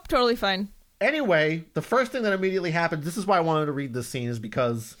 Nope, totally fine. Anyway, the first thing that immediately happened, this is why I wanted to read this scene, is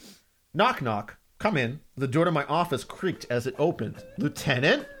because knock, knock, come in. The door to my office creaked as it opened.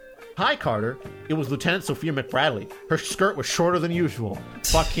 Lieutenant? Hi, Carter. It was Lieutenant Sophia McBradley. Her skirt was shorter than usual.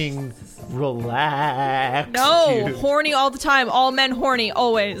 Fucking relax. No, dude. horny all the time. All men horny,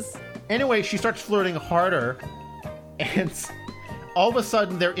 always. Anyway, she starts flirting harder, and all of a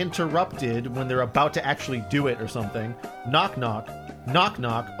sudden they're interrupted when they're about to actually do it or something. Knock, knock. Knock,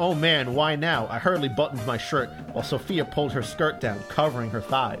 knock. Oh man, why now? I hurriedly buttoned my shirt while Sophia pulled her skirt down, covering her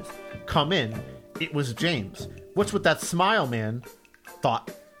thighs. Come in. It was James. What's with that smile, man? Thought.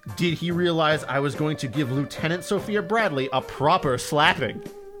 Did he realize I was going to give Lieutenant Sophia Bradley a proper slapping?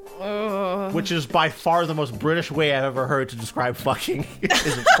 Which is by far the most British way I've ever heard to describe fucking,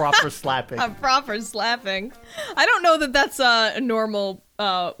 is a proper slapping. A proper slapping. I don't know that that's a normal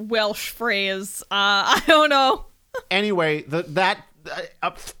Welsh phrase. I don't know. Anyway, a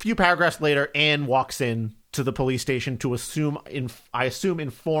few paragraphs later, Anne walks in to the police station to inform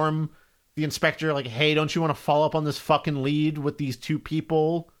the inspector, like, hey, don't you want to follow up on this fucking lead with these 2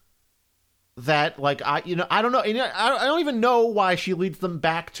 people that, like, I don't know. I don't even know why she leads them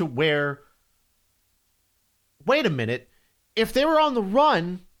back to where. Wait a minute. If they were on the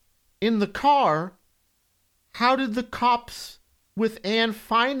run in the car, how did the cops with Anne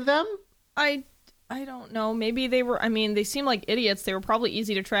find them? I don't know. Maybe they were, they seem like idiots. They were probably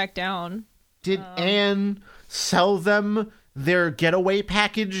easy to track down. Did Anne sell them their getaway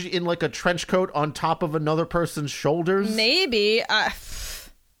package in, like, a trench coat on top of another person's shoulders? Maybe.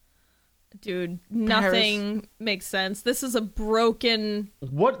 Dude, nothing makes sense. This is a broken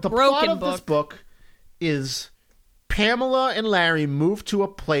What the plot of book. this book is Pamela and Larry moved to a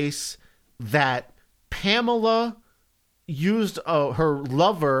place that Pamela used her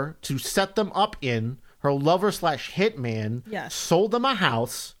lover to set them up in. Her lover / hitman Yes. sold them a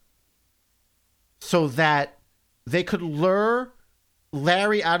house so that they could lure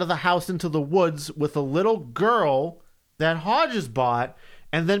Larry out of the house into the woods with a little girl that Hodges bought,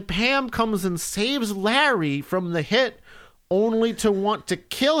 and then Pam comes and saves Larry from the hit, only to want to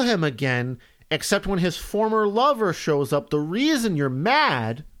kill him again, except when his former lover shows up, the reason you're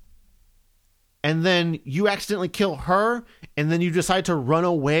mad, and then you accidentally kill her, and then you decide to run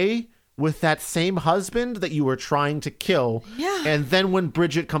away with that same husband that you were trying to kill. Yeah. And then when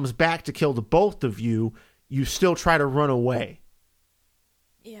Bridget comes back to kill the both of you, you still try to run away.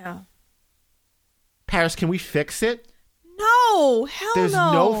 Yeah. Paris, can we fix it? No, hell There's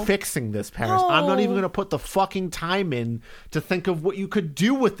no. no fixing this, Paris. I'm not even going to put the fucking time in to think of what you could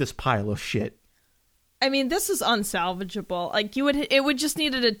do with this pile of shit. I mean, this is unsalvageable. Like, it would just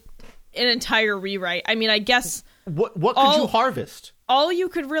need an entire rewrite. I mean, I guess... What could you harvest? All you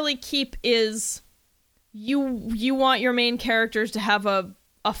could really keep is you want your main characters to have a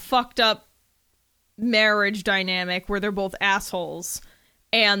fucked up marriage dynamic where they're both assholes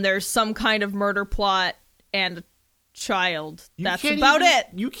and there's some kind of murder plot and a child. That's about it.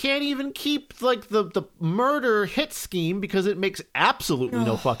 You can't even keep like the murder hit scheme because it makes absolutely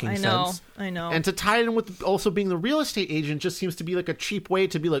no fucking sense. I know. And to tie it in with also being the real estate agent just seems to be like a cheap way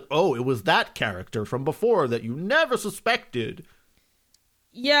to be like, oh, it was that character from before that you never suspected.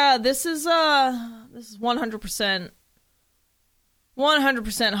 Yeah, this is 100%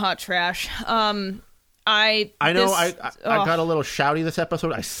 hot trash. I know I got a little shouty this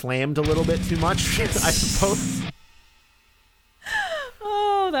episode. I slammed a little bit too much, I suppose.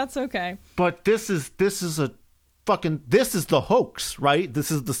 Oh, that's okay. But this is the hoax, right?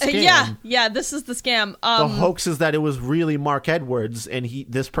 This is the scam. Yeah, this is the scam. The hoax is that it was really Mark Edwards and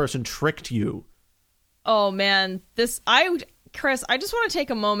this person tricked you. Oh man, Chris, I just want to take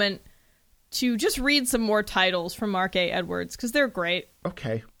a moment to just read some more titles from Mark A. Edwards because they're great.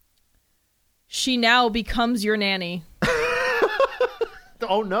 Okay. She now becomes your nanny.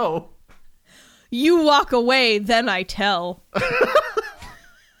 Oh no. You walk away, then I tell.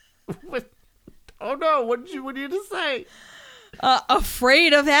 Oh no, what did you just say?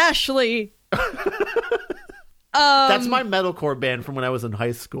 Afraid of Ashley. That's my metalcore band from when I was in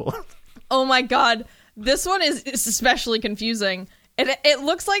high school. Oh my god. This one is especially confusing. It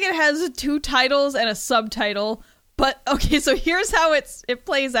looks like it has 2 titles and a subtitle. But, okay, so here's how it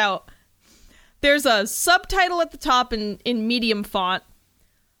plays out. There's a subtitle at the top in medium font.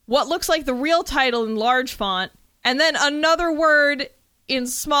 What looks like the real title in large font. And then another word in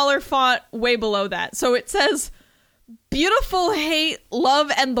smaller font way below that. So it says, Beautiful Hate,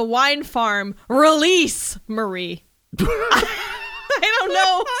 Love, and the Wine Farm. Release, Marie. I don't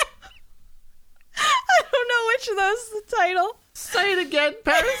know. I don't know which of those is the title. Say it again,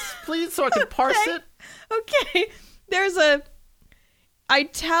 Paris, please, so I can parse it. Okay. There's a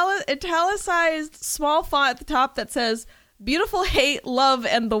italicized small font at the top that says Beautiful Hate, Love,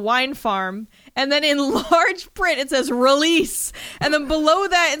 and the Wine Farm. And then in large print, it says Release. And then below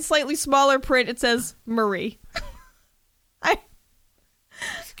that, in slightly smaller print, it says Marie.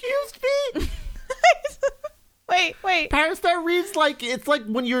 Excuse me? Wait. Paris, that reads like, it's like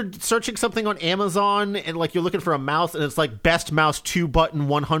when you're searching something on Amazon and like you're looking for a mouse and it's like best mouse 2-button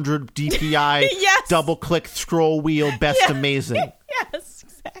 100 DPI Yes. double click scroll wheel best amazing. Yes,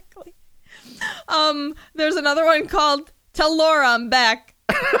 exactly. There's another one called Tell Laura I'm Back.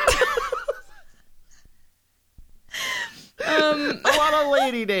 A lot of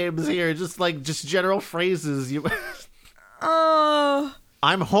lady names here, just general phrases.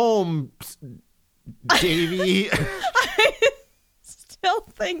 I'm home, Davey. I still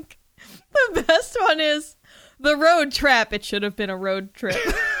think the best one is The Road Trap. It should have been a road trip.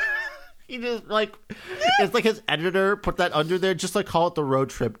 He just it's like his editor put that under there. Just call it The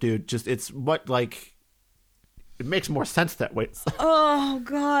Road Trip, dude. Just it makes more sense that way. Oh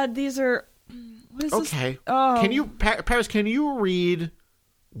God, these are. What is okay. This? Oh. Can you, Paris? Can you read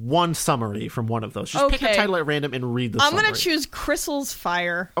one summary from one of those? Just pick a title at random and read the summary. I'm gonna choose Chrysal's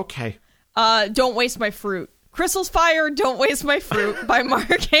Fire. Okay. Don't Waste My Fruit. Chrysal's Fire, Don't Waste My Fruit by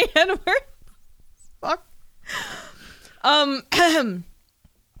Mark A. Edwards. Fuck.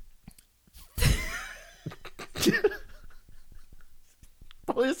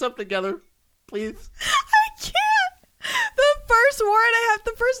 Pull yourself together, please. I can't.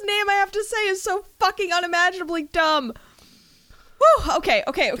 The first name I have to say is so fucking unimaginably dumb. Woo. Okay.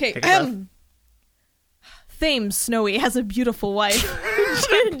 Thames Snowy has a beautiful wife.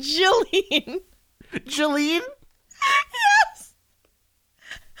 Jillian. Jillian? Yes.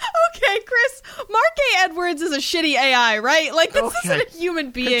 Okay, Chris. Mark A. Edwards is a shitty AI, right? Like, this isn't a human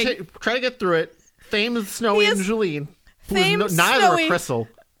being. Try to get through it. Thames Snowy and Jillian. Thames neither Snowy. are Crystal.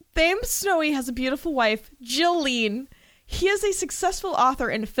 Thames Snowy has a beautiful wife, Jillian. He is a successful author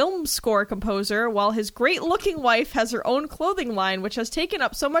and film score composer, while his great-looking wife has her own clothing line, which has taken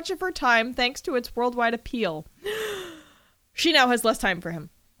up so much of her time thanks to its worldwide appeal. She now has less time for him.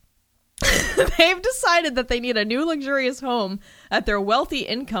 They've decided that they need a new luxurious home that their wealthy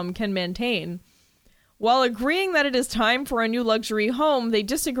income can maintain. While agreeing that it is time for a new luxury home, they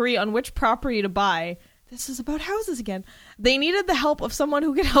disagree on which property to buy. This is about houses again. They needed the help of someone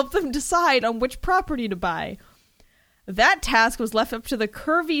who could help them decide on which property to buy. That task was left up to the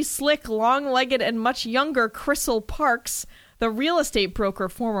curvy, slick, long-legged, and much younger Crystal Parks, the real estate broker,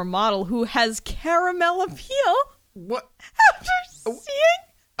 former model, who has caramel appeal. What? After seeing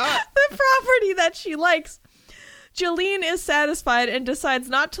the property that she likes, Jolene is satisfied and decides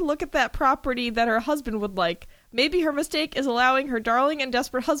not to look at that property that her husband would like. Maybe her mistake is allowing her darling and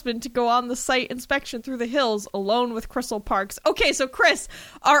desperate husband to go on the site inspection through the hills alone with Crystal Parks. Okay, so Chris,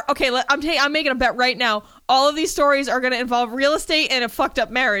 I'm making a bet right now. All of these stories are going to involve real estate and a fucked up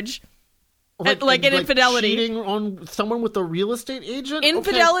marriage. Like infidelity. Cheating on someone with a real estate agent?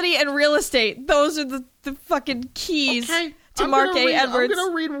 Infidelity and real estate. Those are the fucking keys to Mark A. Edwards. I'm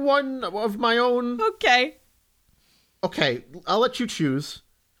going to read one of my own. Okay, I'll let you choose.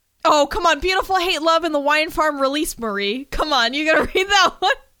 Oh, come on. Beautiful Hate Love and the Wine Farm Release, Marie. Come on, you gotta read that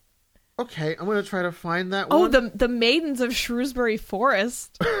one. Okay, I'm gonna try to find that one. Oh, the Maidens of Shrewsbury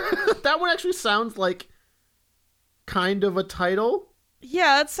Forest. That one actually sounds like kind of a title.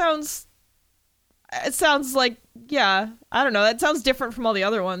 Yeah, it sounds like, yeah, I don't know. That sounds different from all the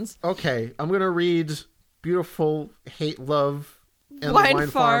other ones. Okay, I'm gonna read Beautiful Hate Love and the Wine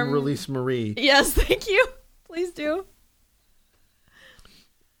Farm Release, Marie. Yes, thank you. Please do.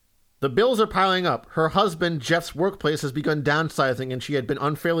 The bills are piling up. Her husband, Jeff's workplace, has begun downsizing, and she had been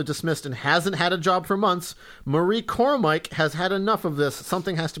unfairly dismissed and hasn't had a job for months. Marie Cormack has had enough of this.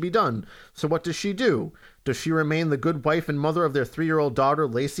 Something has to be done. So what does she do? Does she remain the good wife and mother of their 3-year-old daughter,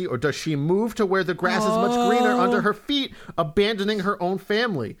 Lacey, or does she move to where the grass is much greener under her feet, abandoning her own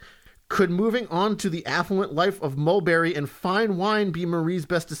family? Could moving on to the affluent life of Mulberry and fine wine be Marie's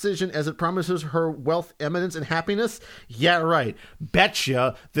best decision as it promises her wealth, eminence, and happiness? Yeah, right.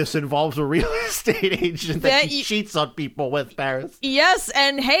 Betcha this involves a real estate agent that she cheats on people with, Paris. Yes,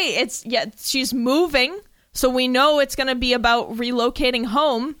 and hey, she's moving, so we know it's going to be about relocating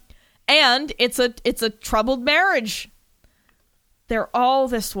home, and it's a troubled marriage. They're all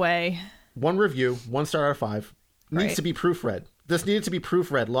this way. One review, 1 star out of 5. Needs to be proofread. This needed to be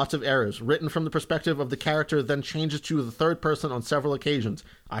proofread, lots of errors, written from the perspective of the character, then changes to the third person on several occasions.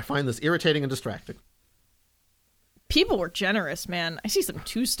 I find this irritating and distracting. People were generous, man. I see some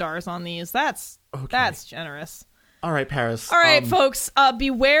 2 stars on these. That's generous. All right, Paris. All right, folks.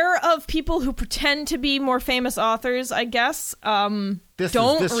 Beware of people who pretend to be more famous authors, I guess. This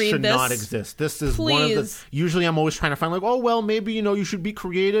should not exist. This is Please. One of the... Usually I'm always trying to find, like, oh, well, maybe, you should be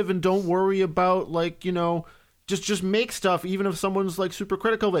creative and don't worry about, like, Just make stuff, even if someone's like super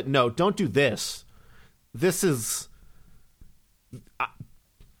critical of it. No, don't do this. This is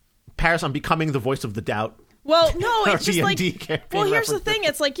Paris. I'm becoming the voice of the doubt. Well, no, it's just like. Well, here's the thing.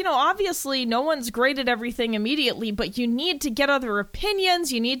 It's like, obviously, no one's great at everything immediately, but you need to get other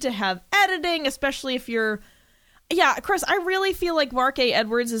opinions. You need to have editing, especially if you're. Yeah, Chris, I really feel like Mark A.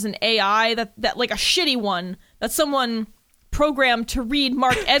 Edwards is an AI that like a shitty one that someone programmed to read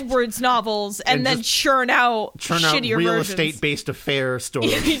Mark Edwards novels and then churn out shittier real versions. estate-based affair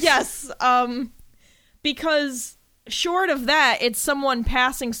stories. Yes, because short of that, it's someone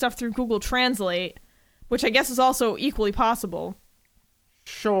passing stuff through Google Translate, which I guess is also equally possible.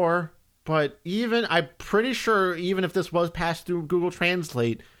 Sure, but I'm pretty sure even if this was passed through Google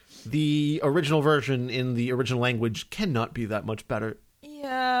Translate, the original version in the original language cannot be that much better.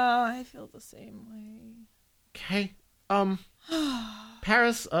 Yeah, I feel the same way. Okay.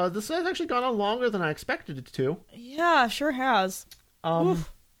 Paris, this has actually gone on longer than I expected it to. Yeah, sure has.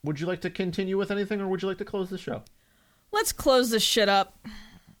 Would you like to continue with anything, or would you like to close the show? Let's close this shit up.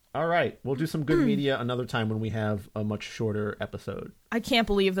 All right. We'll do some good media another time when we have a much shorter episode. I can't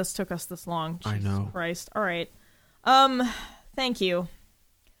believe this took us this long. Jesus I know. Christ. All right. Thank you.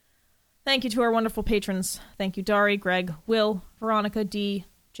 Thank you to our wonderful patrons. Thank you, Dari, Greg, Will, Veronica, D,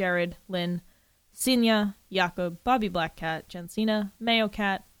 Jared, Lynn, Sinya, Jakob, Bobby Blackcat, Jensina, Mayo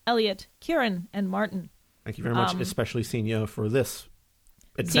Cat, Elliot, Kieran, and Martin. Thank you very much, especially Sinya, for this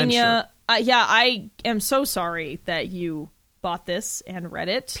adventure. Sinya, I am so sorry that you bought this and read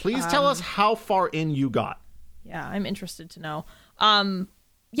it. Please tell us how far in you got. Yeah, I'm interested to know.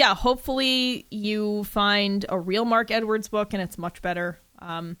 Yeah, hopefully you find a real Mark Edwards book and it's much better.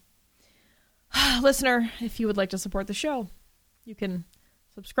 Listener, if you would like to support the show, you can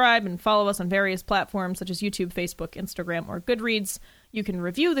subscribe and follow us on various platforms such as YouTube, Facebook, Instagram, or Goodreads. You can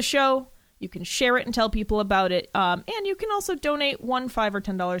review the show. You can share it and tell people about it. And you can also donate $1, $5, or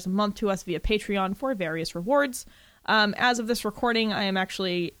 $10 a month to us via Patreon for various rewards. As of this recording, I am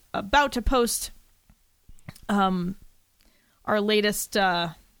actually about to post our latest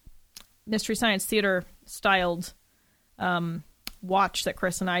Mystery Science Theater styled watch that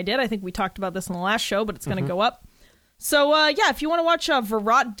Chris and I did. I think we talked about this in the last show, but it's going to go up. So, if you want to watch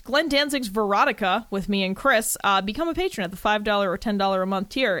Glenn Danzig's Verotica with me and Chris, become a patron at the $5 or $10 a month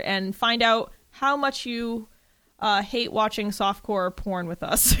tier and find out how much you hate watching softcore porn with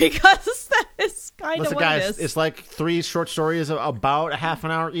us, because that is kind of what guys, it is. It's like 3 short stories of about a half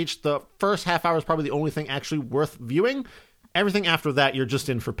an hour each. The first half hour is probably the only thing actually worth viewing. Everything after that, you're just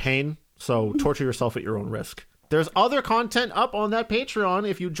in for pain, so torture yourself at your own risk. There's other content up on that Patreon.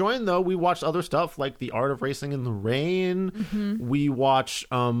 If you join, though, we watched other stuff like The Art of Racing in the Rain. Mm-hmm. We watched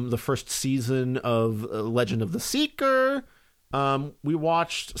the first season of Legend of the Seeker. We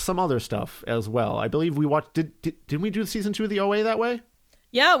watched some other stuff as well. I believe we watched... Didn't we do season 2 of the OA that way?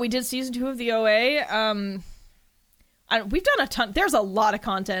 Yeah, we did season 2 of the OA. We've done a ton. There's a lot of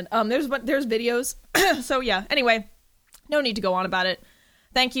content. There's videos. So, yeah. Anyway, no need to go on about it.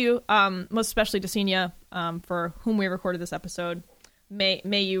 Thank you, most especially to Senia, for whom we recorded this episode. May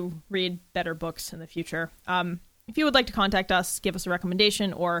you read better books in the future. If you would like to contact us, give us a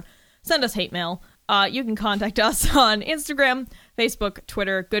recommendation, or send us hate mail, you can contact us on Instagram, Facebook,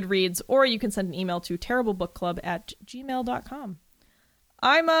 Twitter, Goodreads, or you can send an email to terriblebookclub@gmail.com.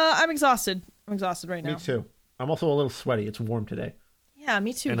 I'm exhausted. I'm exhausted right now. Me too. I'm also a little sweaty. It's warm today. Yeah,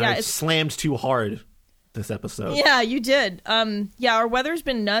 me too. And yeah, I slammed too hard this episode. Yeah, you did. Our weather's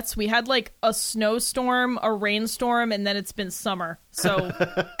been nuts. We had like a snowstorm, a rainstorm, and then it's been summer. So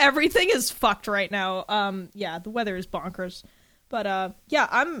everything is fucked right now. The weather is bonkers. But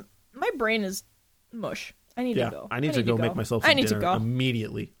my brain is mush. I need to go. I need to go make myself some dinner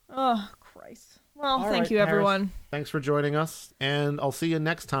immediately. Oh, Christ. Well, All thank right, you, Paris. Everyone. Thanks for joining us, and I'll see you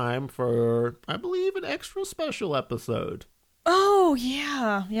next time for, I believe, an extra special episode. Oh,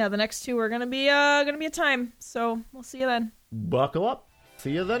 yeah. Yeah, the next 2 are gonna be a time. So we'll see you then. Buckle up.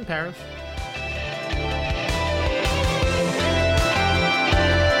 See you then, Paris.